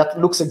that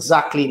looks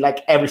exactly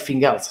like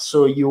everything else.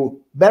 So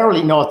you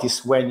barely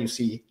notice when you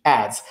see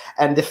ads.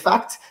 And the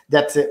fact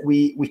that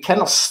we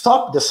cannot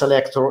stop the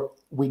selector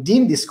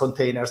within these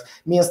containers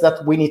means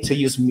that we need to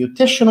use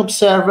mutation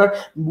observer,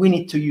 we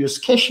need to use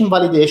caching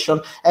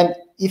validation. And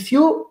if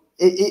you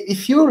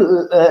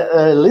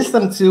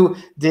listen to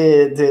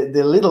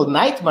the little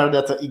nightmare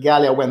that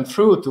Igalia went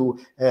through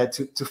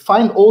to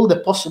find all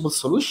the possible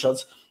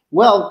solutions,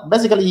 well,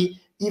 basically,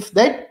 if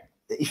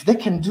they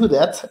can do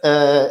that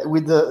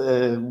with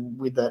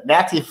the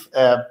native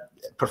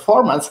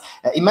performance,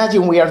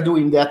 imagine we are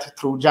doing that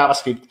through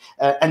JavaScript,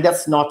 and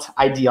that's not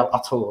ideal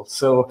at all.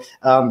 So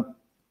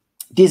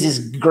this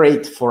is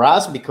great for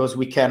us because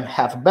we can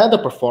have better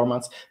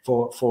performance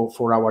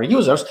for our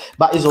users,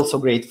 but it's also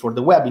great for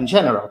the web in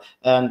general.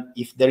 And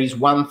if there is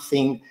one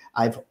thing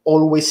I've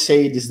always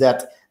said is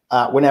that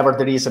whenever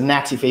there is a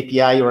native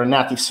API or a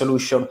native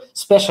solution,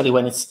 especially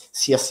when it's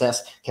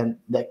CSS,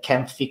 that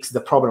can fix the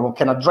problem or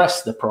can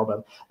address the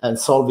problem and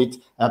solve it,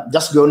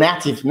 just go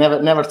native.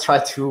 Never try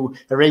to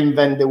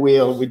reinvent the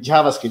wheel with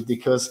JavaScript,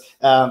 because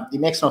it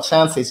makes no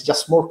sense. It's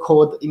just more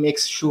code. It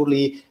makes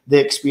surely the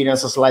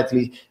experience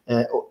slightly,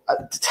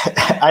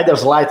 either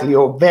slightly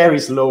or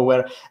very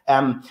slower.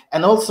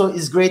 And also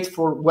it's great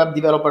for web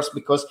developers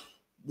because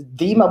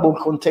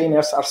themable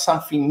containers are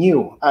something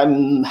new.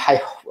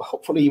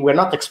 Hopefully we're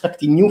not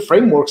expecting new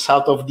frameworks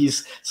out of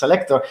this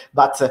selector,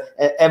 but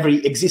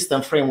every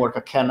existing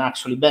framework can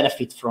actually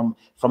benefit from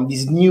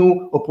this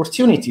new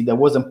opportunity that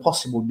wasn't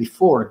possible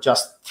before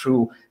just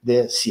through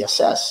the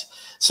CSS.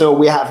 So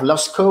we have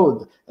lost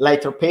code,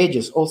 lighter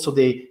pages. Also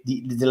the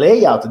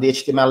layout, the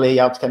HTML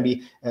layout can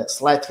be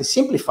slightly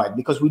simplified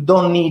because we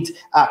don't need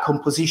a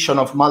composition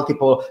of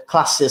multiple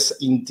classes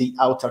in the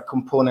outer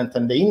component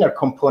and the inner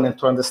component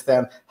to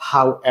understand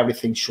how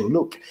everything should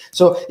look.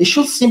 So it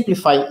should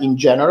simplify in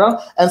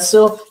general. And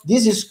so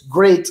this is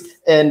great.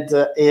 And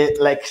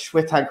like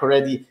Shwetank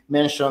already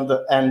mentioned,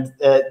 and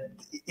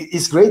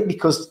it's great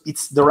because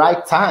it's the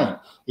right time.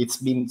 It's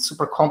been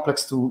super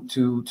complex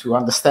to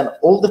understand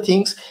all the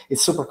things.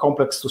 It's super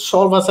complex to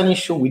solve as an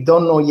issue. We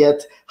don't know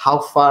yet how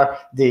far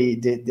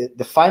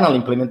the final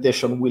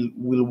implementation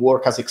will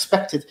work as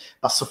expected,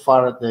 but so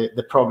far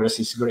the progress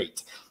is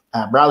great.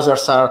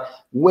 Browsers are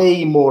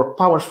way more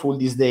powerful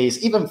these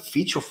days. Even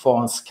feature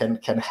phones can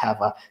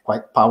have a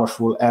quite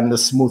powerful and a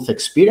smooth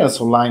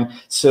experience online.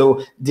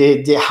 So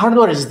the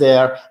hardware is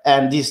there,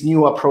 and this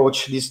new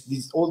approach,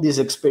 all this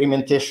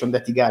experimentation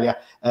that Igalia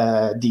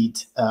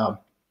did,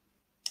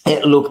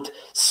 it looked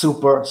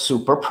super,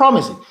 super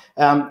promising.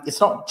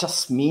 It's not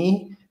just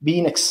me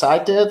being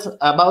excited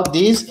about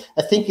this.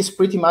 I think it's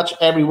pretty much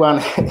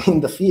everyone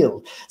in the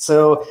field.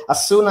 So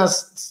as soon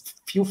as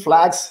few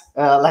flags,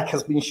 like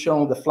has been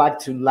shown, the flag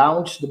to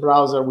launch the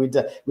browser with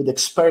the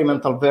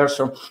experimental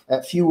version,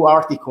 a few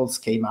articles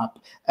came up,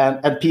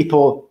 and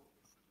people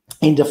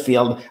in the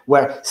field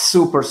were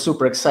super,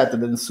 super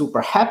excited and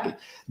super happy.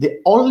 The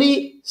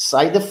only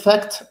side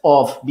effect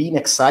of being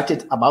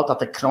excited about a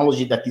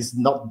technology that is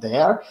not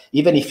there,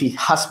 even if it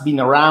has been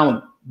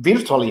around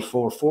virtually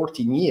for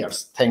 14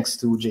 years, thanks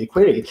to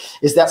jQuery,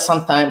 is that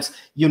sometimes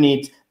you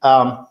need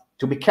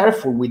to be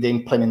careful with the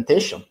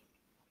implementation.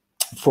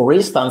 For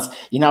instance,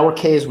 in our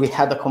case, we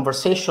had a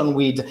conversation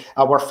with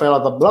our fellow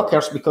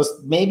AdBlockers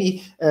because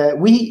maybe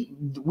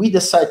we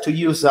decide to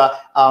use a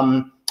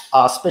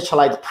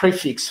specialized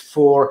prefix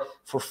for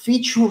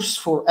features,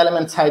 for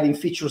element hiding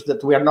features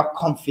that we are not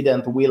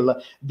confident will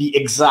be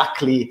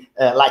exactly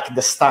like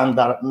the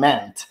standard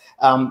meant.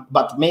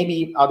 But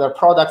maybe other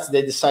products,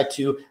 they decide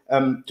to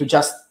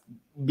just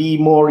be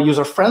more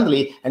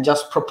user-friendly and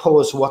just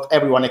propose what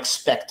everyone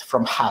expects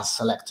from has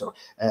selector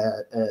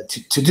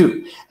to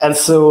do. And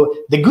so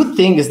the good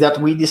thing is that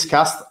we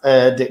discussed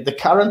the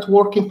current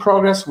work in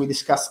progress. We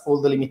discussed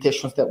all the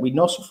limitations that we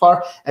know so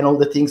far and all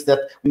the things that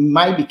we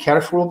might be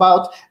careful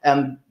about.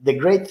 And the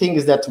great thing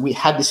is that we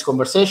had this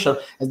conversation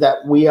is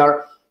that we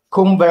are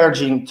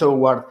converging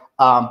toward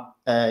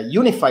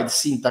unified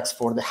syntax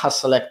for the has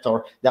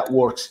selector that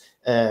works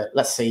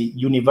let's say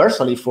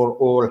universally for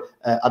all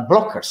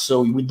AdBlockers.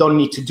 So we don't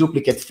need to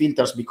duplicate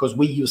filters because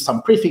we use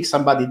some prefix,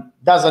 somebody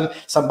doesn't,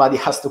 somebody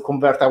has to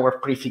convert our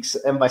prefix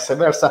and vice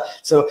versa.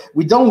 So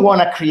we don't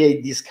want to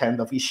create this kind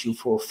of issue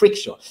for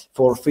friction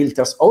for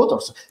filters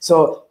authors.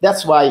 So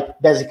that's why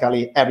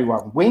basically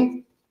everyone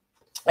wins.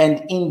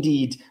 And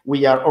indeed,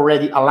 we are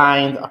already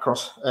aligned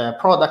across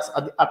products.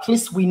 At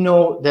least we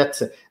know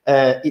that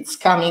it's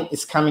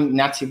coming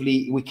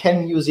natively. We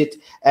can use it,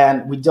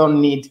 and we don't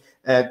need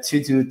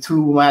to do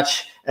too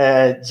much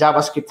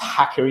JavaScript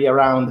hackery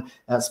around,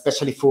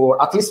 especially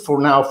for, at least for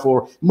now,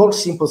 for more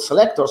simple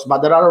selectors.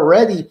 But there are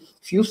already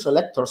few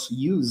selectors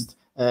used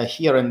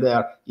here and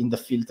there in the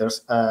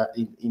filters,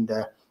 in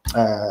the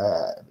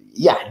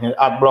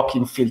ad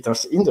blocking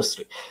filters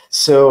industry.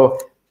 So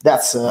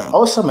that's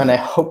awesome, and I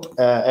hope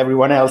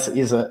everyone else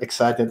is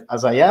excited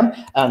as I am.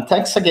 And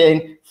thanks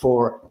again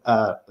for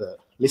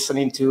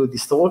listening to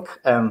this talk.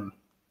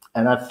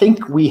 And I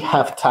think we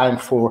have time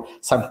for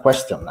some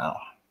questions now.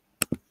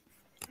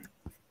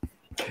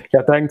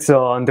 Yeah, thanks,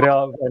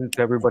 Andrea, and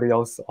to everybody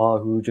else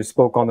who just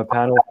spoke on the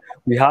panel.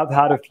 We have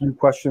had a few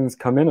questions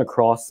come in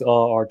across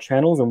our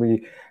channels, and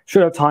we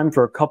should have time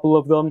for a couple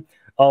of them.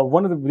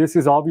 This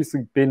has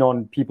obviously been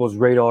on people's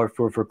radar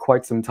for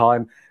quite some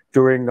time.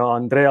 During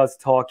Andrea's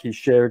talk, he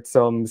shared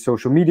some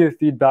social media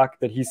feedback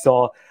that he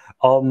saw.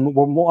 I'm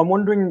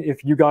wondering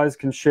if you guys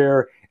can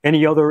share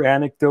any other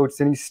anecdotes,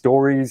 any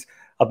stories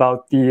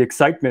about the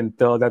excitement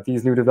that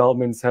these new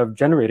developments have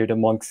generated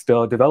amongst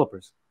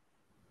developers.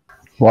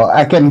 Well,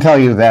 I can tell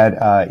you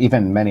that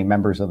even many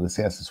members of the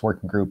CSS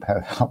working group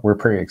were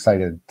pretty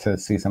excited to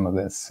see some of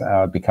this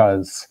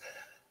because,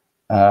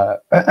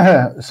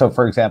 so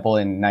for example,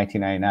 in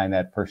 1999,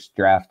 that first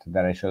draft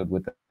that I showed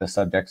with the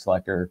subject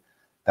selector,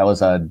 that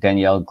was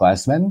Danielle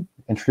Glassman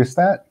introduced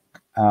that.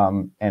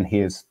 And he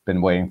has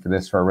been waiting for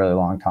this for a really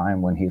long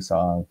time. When he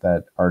saw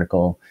that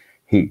article,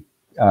 he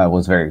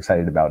was very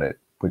excited about it,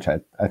 which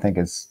I think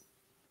is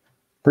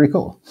pretty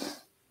cool.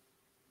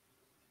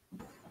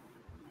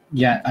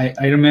 Yeah,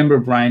 I remember,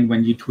 Brian,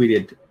 when you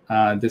tweeted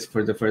this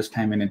for the first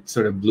time and it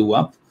sort of blew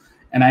up.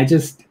 And I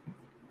just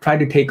tried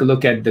to take a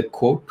look at the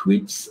quote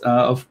tweets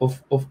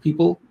of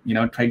people,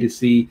 try to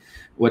see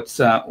what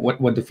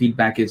the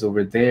feedback is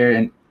over there.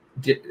 And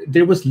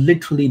there was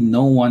literally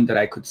no one that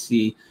I could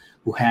see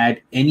who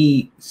had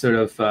any sort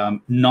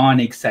of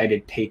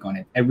non-excited take on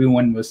it.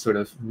 Everyone was sort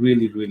of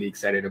really, really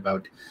excited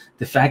about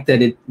the fact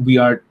that we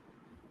are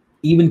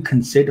even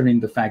considering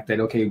the fact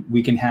that, okay,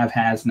 we can have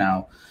has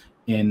now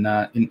in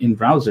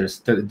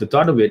browsers. The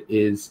thought of it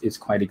is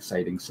quite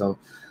exciting. So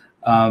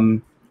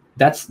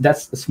that's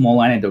a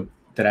small anecdote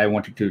that I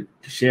wanted to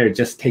share.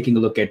 Just taking a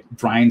look at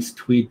Brian's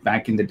tweet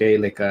back in the day,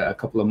 like a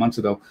couple of months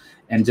ago,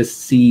 and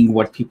just seeing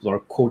what people are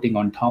quoting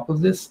on top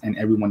of this, and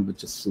everyone was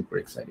just super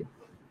excited.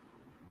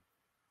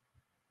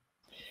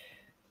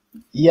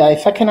 Yeah,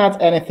 if I can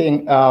add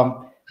anything,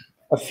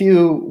 a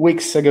few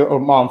weeks ago or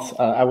months,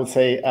 I would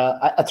say,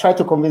 I tried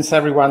to convince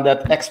everyone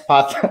that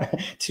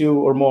XPath 2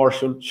 or more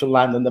should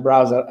land in the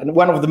browser. And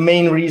one of the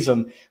main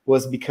reasons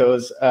was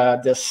because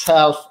the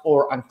self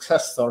or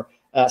ancestor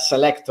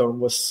selector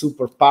was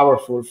super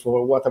powerful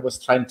for what I was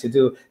trying to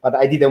do, but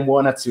I didn't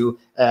want to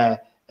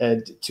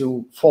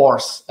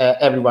force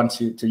everyone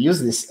to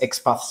use this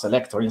XPath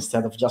selector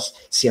instead of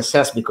just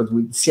CSS, because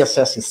with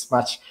CSS is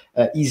much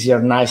easier,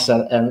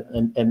 nicer,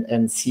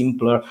 and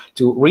simpler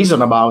to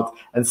reason about.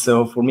 And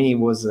so for me,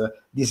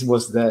 this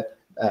was the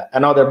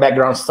another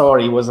background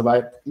story was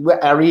about,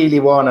 I really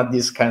wanted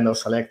this kind of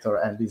selector,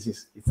 and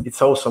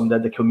it's awesome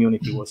that the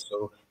community was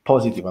so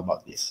positive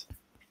about this.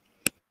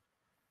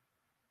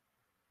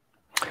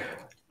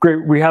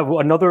 Great. We have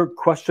another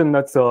question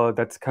that's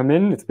come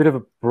in. It's a bit of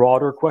a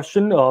broader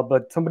question,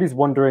 but somebody's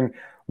wondering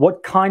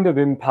what kind of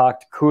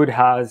impact could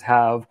has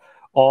have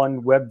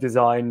on web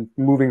design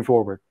moving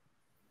forward?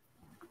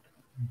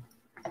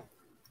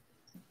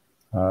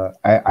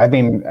 I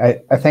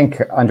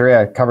think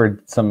Andrea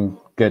covered some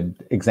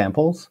good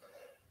examples,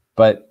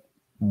 but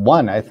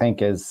one I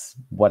think is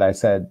what I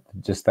said,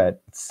 just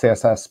that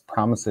CSS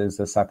promises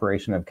a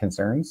separation of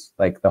concerns.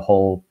 Like the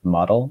whole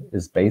model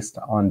is based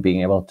on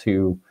being able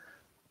to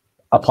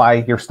apply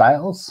your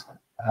styles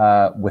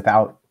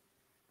without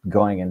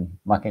going and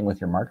mucking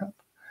with your markup.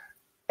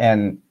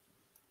 And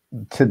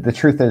the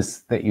truth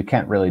is that you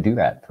can't really do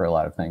that for a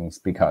lot of things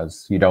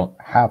because you don't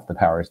have the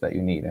powers that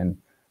you need. And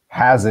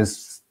has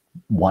is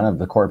one of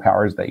the core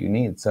powers that you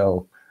need.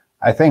 So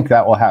I think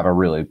that will have a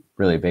really,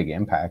 really big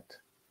impact.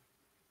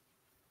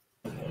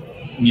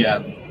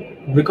 Yeah,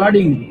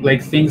 regarding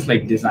like things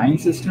like design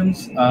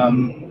systems,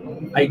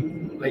 I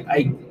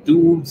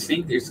do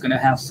think it's going to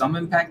have some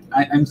impact.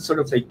 I'm sort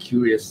of like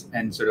curious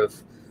and sort of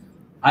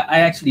I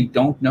actually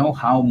don't know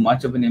how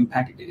much of an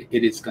impact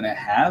it is going to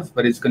have,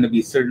 but it's going to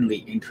be certainly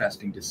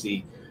interesting to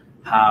see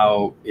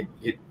how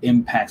it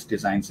impacts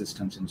design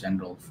systems in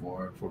general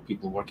for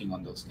people working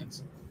on those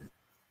things.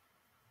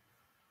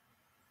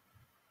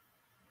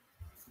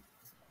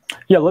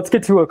 Yeah, let's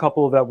get to a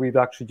couple that we've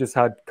actually just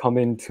had come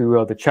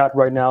into the chat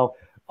right now.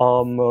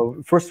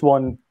 First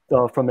one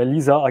from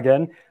Elisa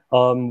again.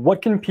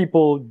 What can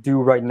people do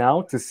right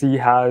now to see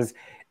Has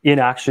in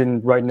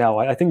action right now?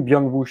 I think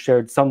Byung-Woo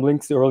shared some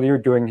links earlier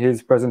during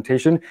his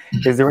presentation.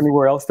 Is there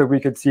anywhere else that we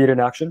could see it in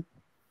action?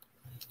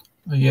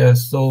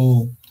 Yes,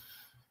 so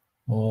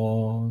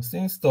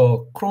since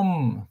the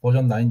Chrome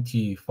version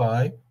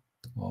 95,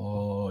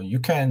 you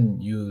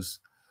can use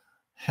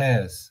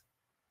Has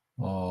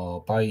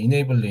by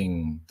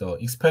enabling the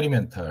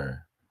experimental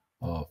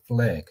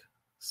flag.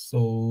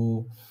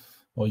 So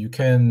you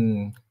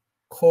can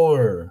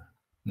call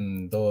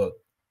the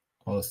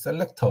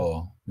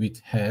selector with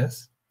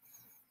Has.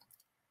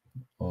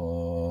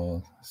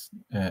 So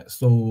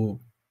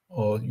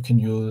you can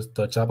use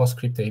the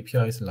JavaScript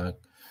APIs like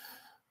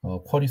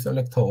query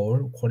selector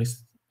or query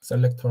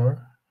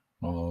selector,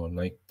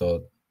 like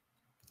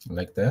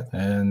that.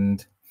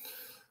 And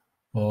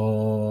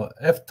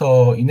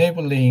after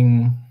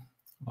enabling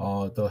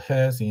the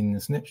Has in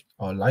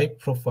live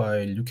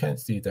profile, you can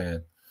see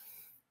that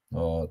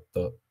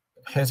the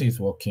Has is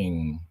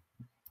working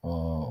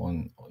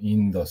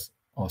in the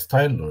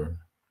styler.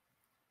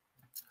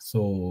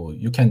 So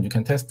you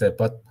can test that,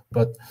 but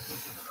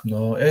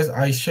as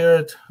I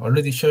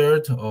already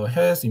shared,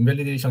 Has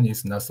invalidation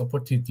is not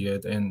supported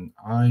yet, and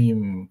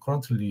I'm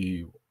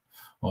currently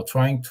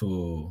trying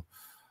to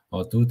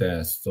do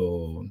that.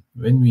 So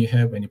when we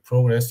have any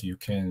progress, you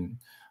can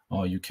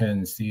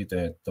see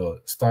that the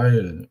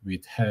style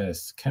with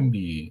Has can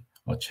be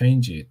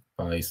changed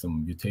by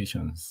some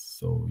mutations.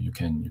 So you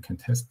can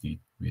test it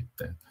with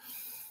that.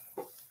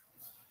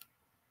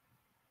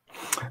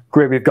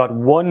 Great. We've got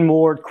one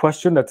more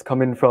question that's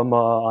come in from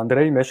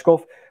Andrei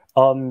Meshkov.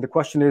 The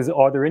question is,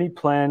 are there any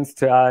plans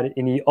to add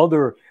any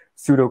other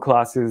pseudo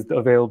classes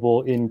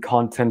available in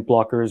content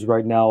blockers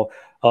right now?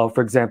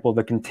 For example,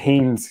 the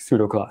contains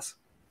pseudo class.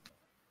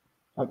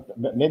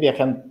 Maybe I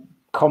can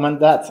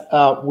comment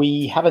that.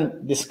 We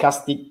haven't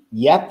discussed it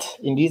yet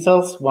in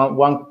details,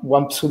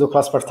 one pseudo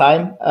class per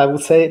time, I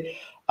would say.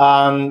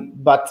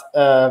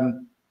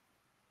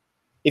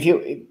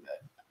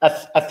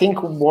 I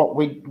think what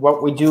we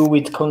do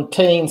with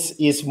contains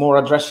is more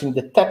addressing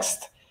the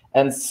text,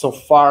 and so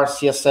far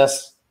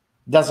CSS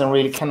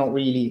cannot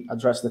really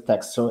address the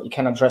text. So it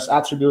can address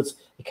attributes,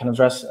 it can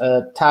address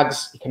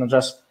tags, it can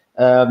address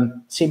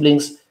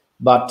siblings,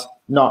 but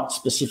not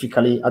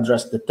specifically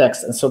address the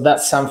text. And so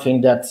that's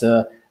something that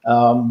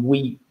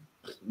we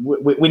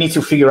need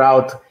to figure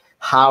out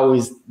how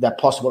is that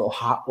possible,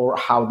 or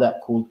how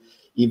that could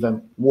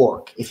even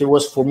work. If it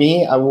was for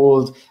me, I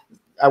would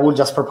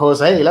just propose,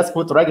 hey, let's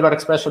put regular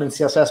expression in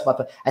CSS,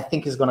 but I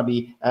think it's going to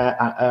be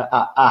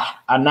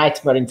a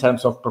nightmare in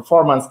terms of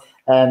performance,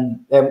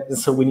 and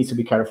so we need to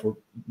be careful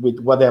with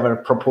whatever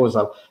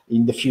proposal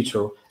in the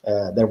future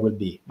there will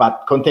be.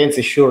 But contains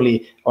is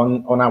surely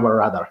on our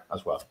radar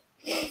as well.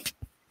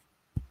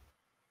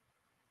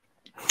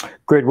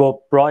 Great.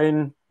 Well,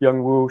 Brian,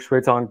 Byung-Woo,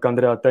 Shwetang,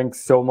 Gandhara,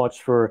 thanks so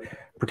much for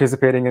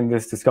participating in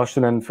this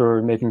discussion and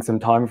for making some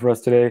time for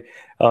us today.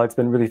 It's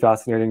been really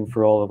fascinating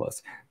for all of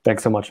us.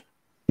 Thanks so much.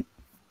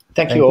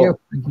 Thank you all.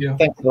 Thank you.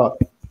 Thanks a lot.